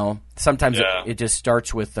 you know, sometimes it just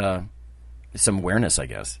starts with some awareness, I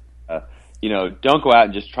guess. You know, don't go out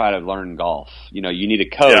and just try to learn golf. You know, you need a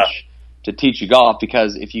coach to teach you golf,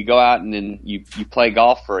 because if you go out and then you play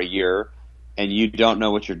golf for a year and you don't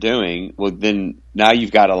know what you're doing, well, then now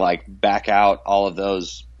you've got to like back out all of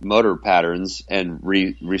those motor patterns and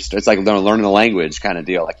restart. It's like learning a language kind of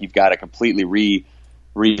deal. Like you've got to completely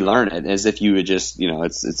relearn it, as if you would just, you know,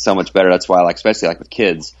 it's so much better. That's why, like, especially like with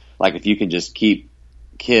kids, like if you can just keep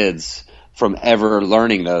kids from ever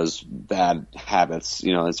learning those bad habits,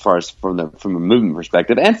 you know, as far as from a movement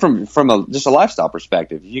perspective and from just a lifestyle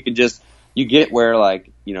perspective, you can just, you get where,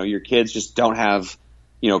 like, you know, your kids just don't have,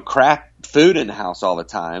 you know, crap food in the house all the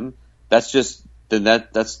time. That's just,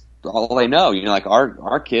 that's all they know. You know, like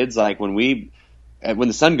our kids, like when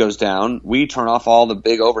the sun goes down, we turn off all the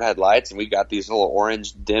big overhead lights and we got these little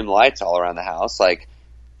orange dim lights all around the house. Like,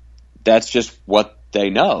 that's just what they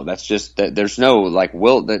know. That's just that there's no like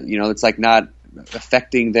that, you know, it's like not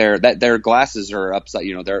affecting their glasses are upside,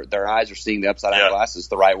 you know, their eyes are seeing the upside down glasses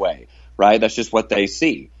the right way, right? That's just what they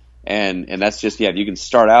see. And that's just, if you can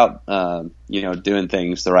start out, you know, doing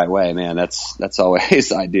things the right way, man, that's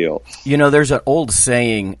always ideal. You know, there's an old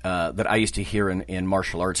saying that I used to hear in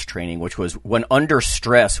martial arts training, which was, when under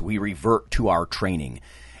stress, we revert to our training.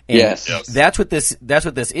 And yes. That's what this is,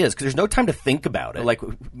 because there's no time to think about it. Like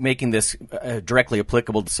making this directly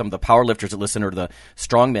applicable to some of the power lifters that listen, or the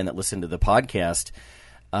strongmen that listen to the podcast.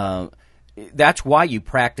 That's why you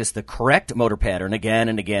practice the correct motor pattern again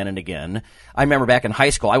and again and again. I remember back in high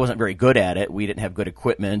school, I wasn't very good at it. We didn't have good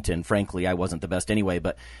equipment, and frankly, I wasn't the best anyway.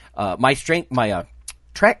 But my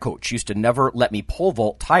track coach used to never let me pole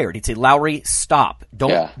vault tired. He'd say, "Lowry, stop!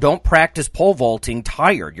 Don't practice pole vaulting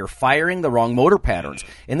tired. You're firing the wrong motor patterns."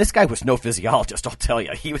 And this guy was no physiologist, I'll tell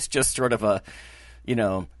you. He was just sort of a, you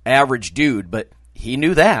know, average dude, but he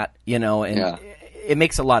knew that, you know, and. It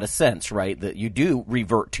makes a lot of sense, right, that you do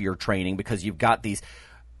revert to your training, because you've got these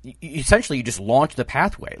 – essentially you just launch the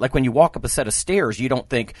pathway. Like when you walk up a set of stairs, you don't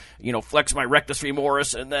think, you know, flex my rectus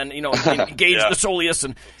femoris and then, you know, engage the soleus.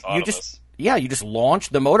 And you just launch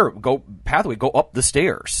the motor pathway, go up the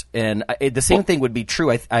stairs. And the same thing would be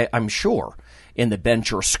true, I'm sure, in the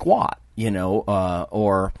bench or squat, you know,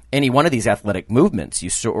 or any one of these athletic movements,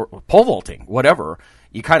 or pole vaulting, whatever.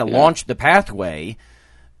 You kind of launch the pathway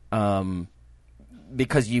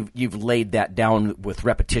because you've laid that down with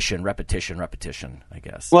repetition, I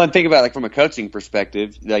guess. Well, and think about it, like from a coaching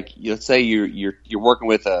perspective, like let's say you're working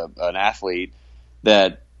with an athlete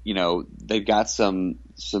that, you know, they've got some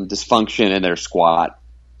dysfunction in their squat,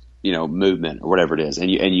 you know, movement or whatever it is, and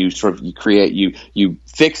you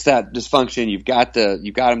fix that dysfunction. You've got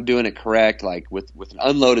them doing it correct, like with an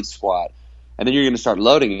unloaded squat. And then you're going to start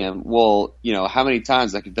loading them. Well, you know, how many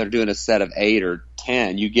times, like if they're doing a set of 8 or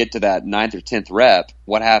 10, you get to that 9th or 10th rep,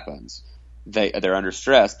 what happens? They're under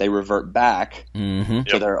stress. They revert back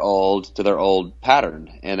to their old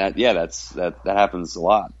pattern, and that happens a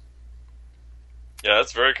lot. Yeah,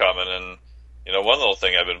 that's very common. And you know, one little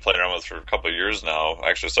thing I've been playing around with for a couple of years now,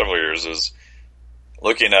 actually several years, is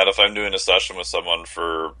looking at if I'm doing a session with someone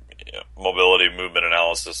for, you know, mobility, movement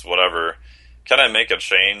analysis, whatever. Can I make a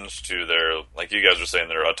change to their, like you guys were saying,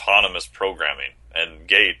 their autonomous programming? And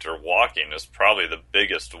gait or walking is probably the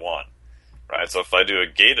biggest one, right? So if I do a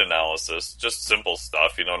gait analysis, just simple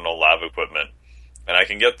stuff, you know, no lab equipment, and I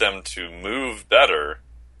can get them to move better,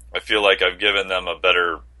 I feel like I've given them a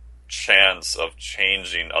better chance of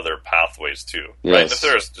changing other pathways too, right? And if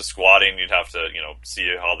they're just squatting, you'd have to, you know,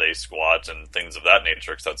 see how they squat and things of that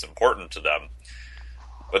nature, because that's important to them.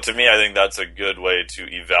 But to me, I think that's a good way to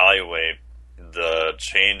evaluate the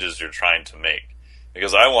changes you're trying to make,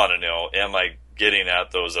 because I want to know, am I getting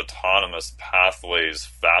at those autonomous pathways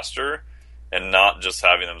faster and not just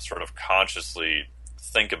having them sort of consciously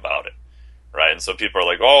think about it, right? And so people are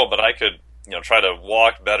like, oh, but I could, you know, try to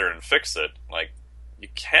walk better and fix it. Like, you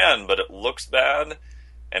can, but it looks bad,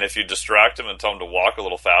 and if you distract them and tell them to walk a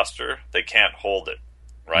little faster, they can't hold it,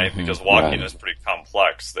 right? Because walking is pretty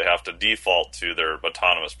complex. They have to default to their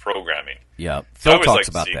autonomous programming. Yeah, so Phil I always talks like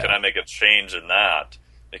to about see, that. can I make a change in that?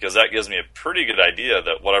 Because that gives me a pretty good idea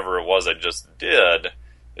that whatever it was I just did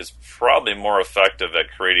is probably more effective at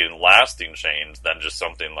creating lasting change than just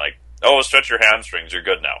something like, oh, stretch your hamstrings, you're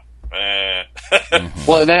good now.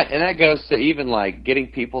 Well, and that goes to even like getting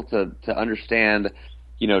people to understand,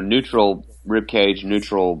 you know, neutral rib cage,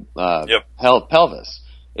 neutral pelvis.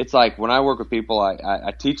 it's like when I work with people,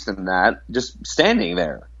 I teach them that just standing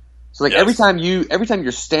there. So like Yes. every time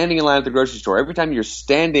you're standing in line at the grocery store, every time you're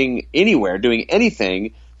standing anywhere doing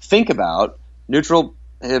anything, think about neutral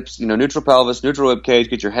hips, neutral pelvis, neutral rib cage,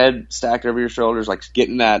 get your head stacked over your shoulders, like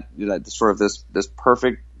getting that sort of this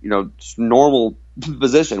perfect, normal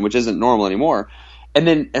position, which isn't normal anymore. And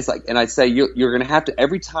then it's like, and I'd say you're going to have to,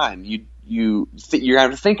 every time you're going to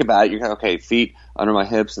have to think about it. You're going to, okay, feet under my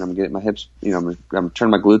hips, and I'm getting my hips, I'm going to turn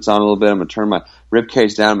my glutes on a little bit. I'm going to turn my rib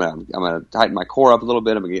cage down. I'm going to tighten my core up a little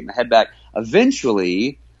bit. I'm going to get my head back.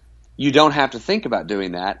 Eventually, you don't have to think about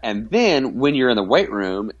doing that. And then when you're in the weight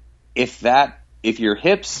room, if your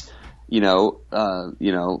hips,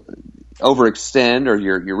 overextend, or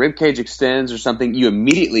your rib cage extends or something, you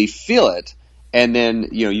immediately feel it. And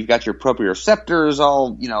then, you've got your proprioceptors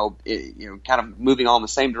all, kind of moving all in the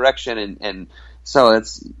same direction. And so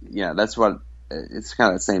that's what, it's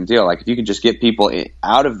kind of the same deal. Like if you can just get people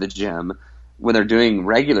out of the gym when they're doing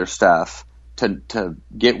regular stuff to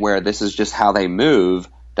get where this is just how they move,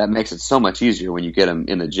 that makes it so much easier when you get them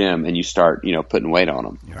in the gym and you start, putting weight on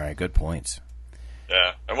them. All right. Good points.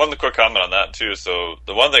 Yeah, and one quick comment on that too. So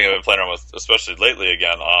the one thing I've been playing around with, especially lately,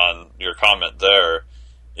 again on your comment there,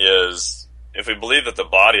 is if we believe that the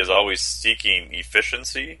body is always seeking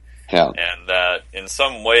efficiency, and that in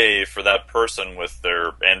some way for that person with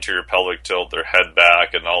their anterior pelvic tilt, their head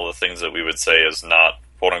back, and all the things that we would say is not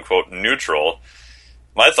quote unquote neutral,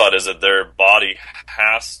 my thought is that their body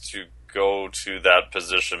has to go to that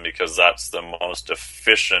position because that's the most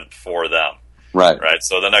efficient for them. Right.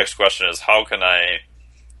 So the next question is, how can I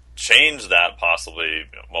change that, possibly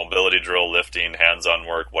mobility drill, lifting, hands-on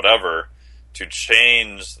work, whatever, to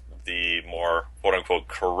change the more quote-unquote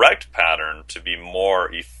correct pattern to be more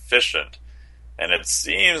efficient? And it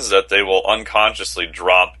seems that they will unconsciously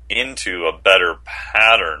drop into a better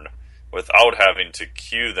pattern without having to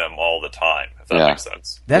cue them all the time, if that makes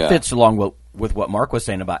sense. That fits along with what Mark was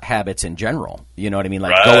saying about habits in general. You know what I mean?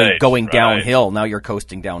 Like going downhill. Now you're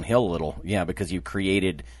coasting downhill a little. Yeah, because you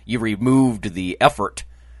removed the effort,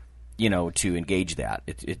 to engage that.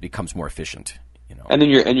 It becomes more efficient. And then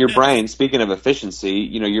your brain, speaking of efficiency,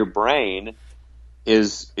 your brain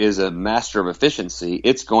is a master of efficiency.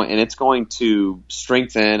 It's going to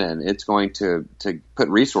strengthen, and it's going to put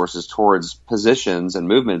resources towards positions and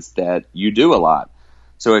movements that you do a lot.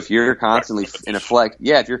 So if you're constantly in a flex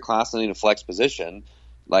position,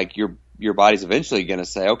 like your body's eventually going to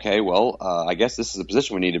say, okay, well, I guess this is the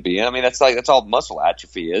position we need to be in. I mean, that's all muscle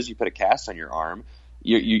atrophy is. You put a cast on your arm,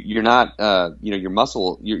 you're not, your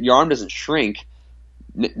muscle, your arm doesn't shrink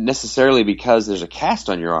necessarily because there's a cast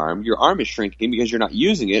on your arm. Your arm is shrinking because you're not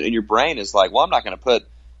using it, and your brain is like, well, I'm not going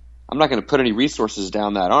to put any resources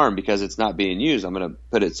down that arm because it's not being used. I'm going to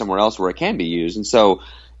put it somewhere else where it can be used. And so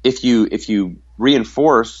if you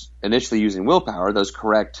reinforce initially using willpower those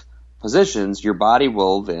correct positions, your body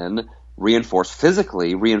will then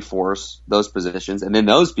physically reinforce those positions, and then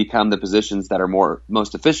those become the positions that are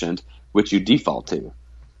most efficient, which you default to.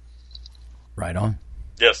 Right on.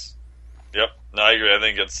 Yes. Yep. No, I agree. I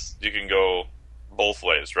think you can go both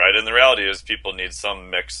ways, right? And the reality is people need some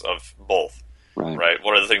mix of both, right?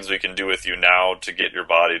 What are the things we can do with you now to get your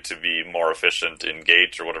body to be more efficient in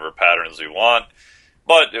gait or whatever patterns we want?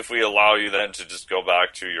 But if we allow you then to just go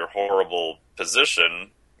back to your horrible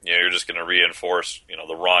position, you're just going to reinforce,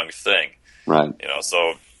 the wrong thing. Right.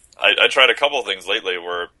 So I tried a couple of things lately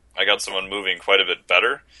where I got someone moving quite a bit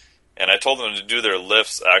better, and I told them to do their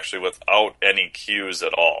lifts actually without any cues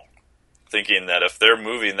at all, thinking that if they're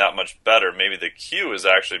moving that much better, maybe the cue is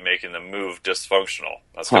actually making them move dysfunctional.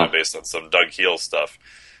 That's kind of based on some Doug Heel stuff.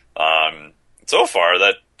 So far,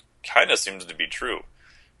 that kind of seems to be true,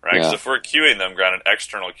 right? Because if we're cueing them, granted,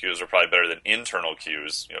 external cues are probably better than internal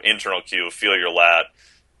cues. Internal cue, feel your lat.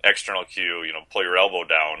 External cue, pull your elbow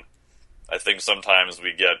down. I think sometimes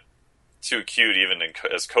we get too cute, even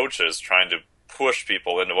as coaches, trying to push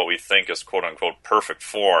people into what we think is quote-unquote perfect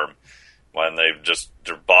form, when their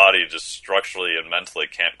body just structurally and mentally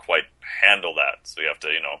can't quite handle that. So you have to,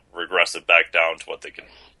 regress it back down to what they can.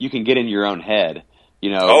 You can get in your own head.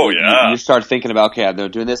 You start thinking about, okay, I'm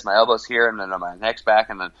doing this, my elbow's here, and then my neck's back,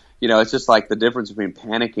 and then, it's just like the difference between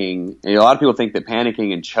panicking. And a lot of people think that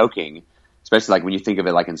panicking and choking, especially like when you think of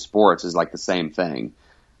it like in sports, is like the same thing.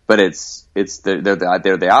 But they're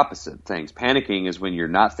the opposite things. Panicking is when you're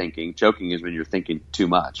not thinking. Choking is when you're thinking too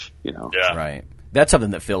much, Yeah. Right. That's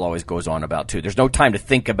something that Phil always goes on about, too. There's no time to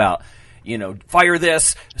think about, fire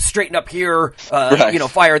this, straighten up here,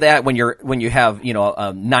 fire that when you have, a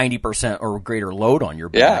 90% or greater load on your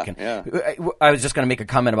back. I was just going to make a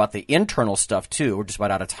comment about the internal stuff, too. We're just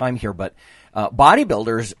about out of time here. But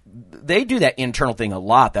bodybuilders, they do that internal thing a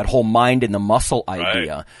lot, that whole mind and the muscle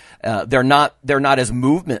idea. Right. They're not as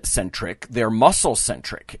movement centric, they're muscle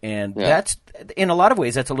centric. And that's, in a lot of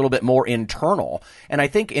ways, that's a little bit more internal. And I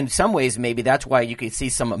think in some ways, maybe that's why you can see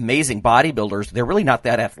some amazing bodybuilders. They're really not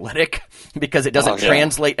that athletic because it doesn't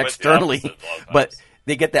translate externally, but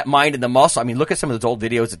they get that mind and the muscle. I mean, look at some of those old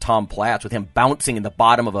videos of Tom Platz with him bouncing in the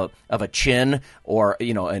bottom of a chin, or,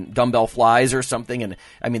 you know, and dumbbell flies or something. And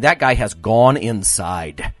I mean, that guy has gone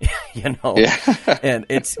inside, you know, and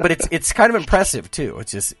it's kind of impressive too.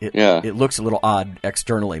 It's just, it looks a little odd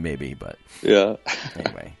externally maybe, but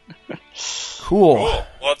anyway, cool. Well,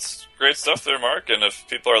 that's great stuff there, Mark. And if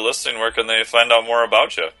people are listening, where can they find out more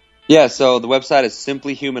about you? Yeah. So the website is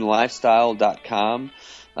simplyhumanlifestyle.com.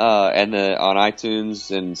 And on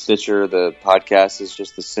iTunes and Stitcher, the podcast is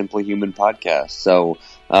just the Simply Human podcast. So,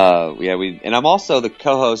 and I'm also the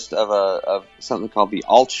co-host of something called the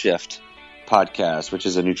Alt Shift podcast, which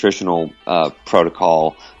is a nutritional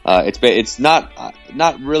protocol. It's not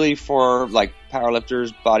really for like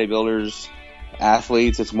powerlifters, bodybuilders,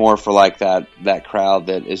 athletes. It's more for like that crowd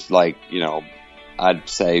that is like, you know, I'd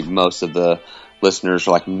say most of the listeners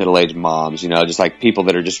are like middle-aged moms, you know, just like people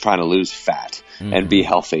that are just trying to lose fat and be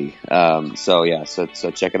healthy. So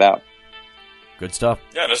check it out. Good stuff.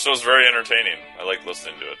 Yeah, this show's very entertaining. I like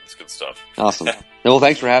listening to it. It's good stuff. Awesome. Well,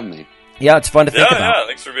 thanks for having me. Yeah, it's fun to think about. Yeah,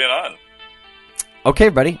 thanks for being on. Okay,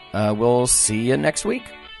 everybody. We'll see you next week.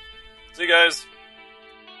 See you guys.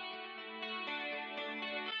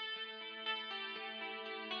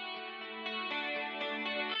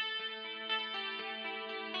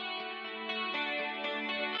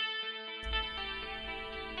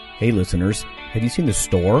 Hey listeners, have you seen the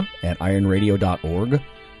store at ironradio.org?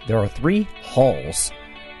 There are 3 halls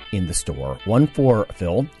in the store. One for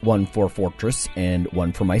Phil, one for Fortress, and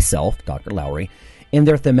one for myself, Dr. Lowry, and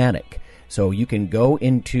they're thematic. So you can go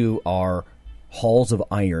into our Halls of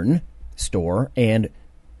Iron store and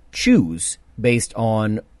choose based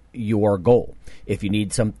on your goal. If you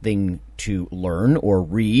need something to learn or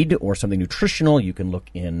read or something nutritional, you can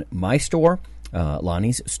look in my store,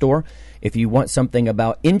 Lonnie's store. If you want something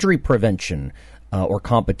about injury prevention or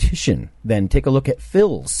competition, then take a look at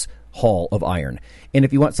Phil's Hall of Iron. And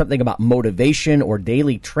if you want something about motivation or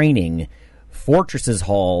daily training, Fortress's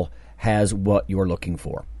Hall has what you're looking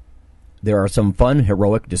for. There are some fun,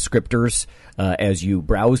 heroic descriptors as you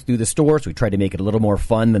browse through the stores. We try to make it a little more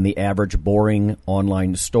fun than the average boring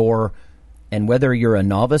online store. And whether you're a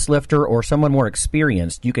novice lifter or someone more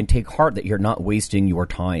experienced, you can take heart that you're not wasting your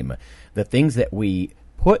time. The things that we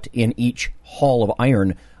put in each Hall of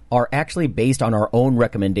Iron are actually based on our own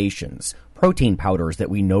recommendations. Protein powders that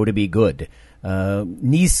we know to be good,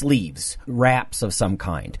 knee sleeves, wraps of some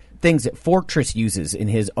kind, things that Fortress uses in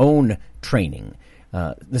his own training.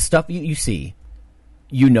 The stuff you see,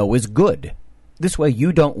 you know is good. This way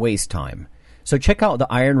you don't waste time. So check out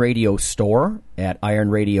the Iron Radio store at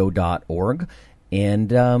ironradio.org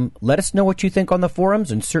and let us know what you think on the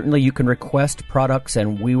forums, and certainly you can request products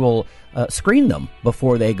and we will screen them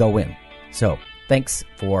before they go in. So thanks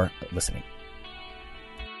for listening.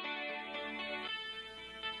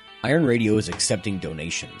 Iron Radio is accepting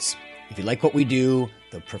donations. If you like what we do,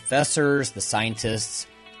 the professors, the scientists,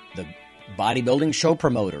 the bodybuilding show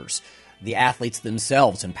promoters, the athletes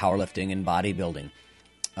themselves in powerlifting and bodybuilding,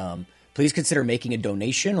 please consider making a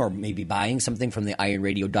donation or maybe buying something from the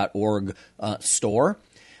ironradio.org store.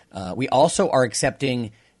 We also are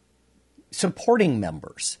accepting supporting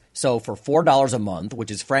members. So for $4 a month,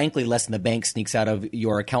 which is frankly less than the bank sneaks out of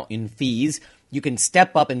your account in fees, you can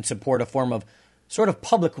step up and support a form of sort of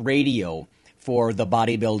public radio for the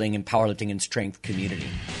bodybuilding and powerlifting and strength community.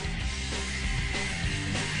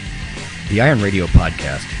 The Iron Radio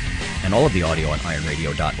podcast and all of the audio on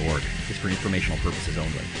ironradio.org is for informational purposes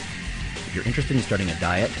only. If you're interested in starting a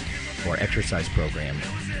diet or exercise program,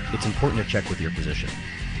 it's important to check with your physician.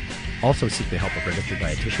 Also seek the help of registered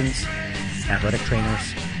dietitians, athletic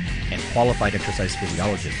trainers, and qualified exercise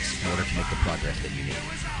physiologists in order to make the progress that you need.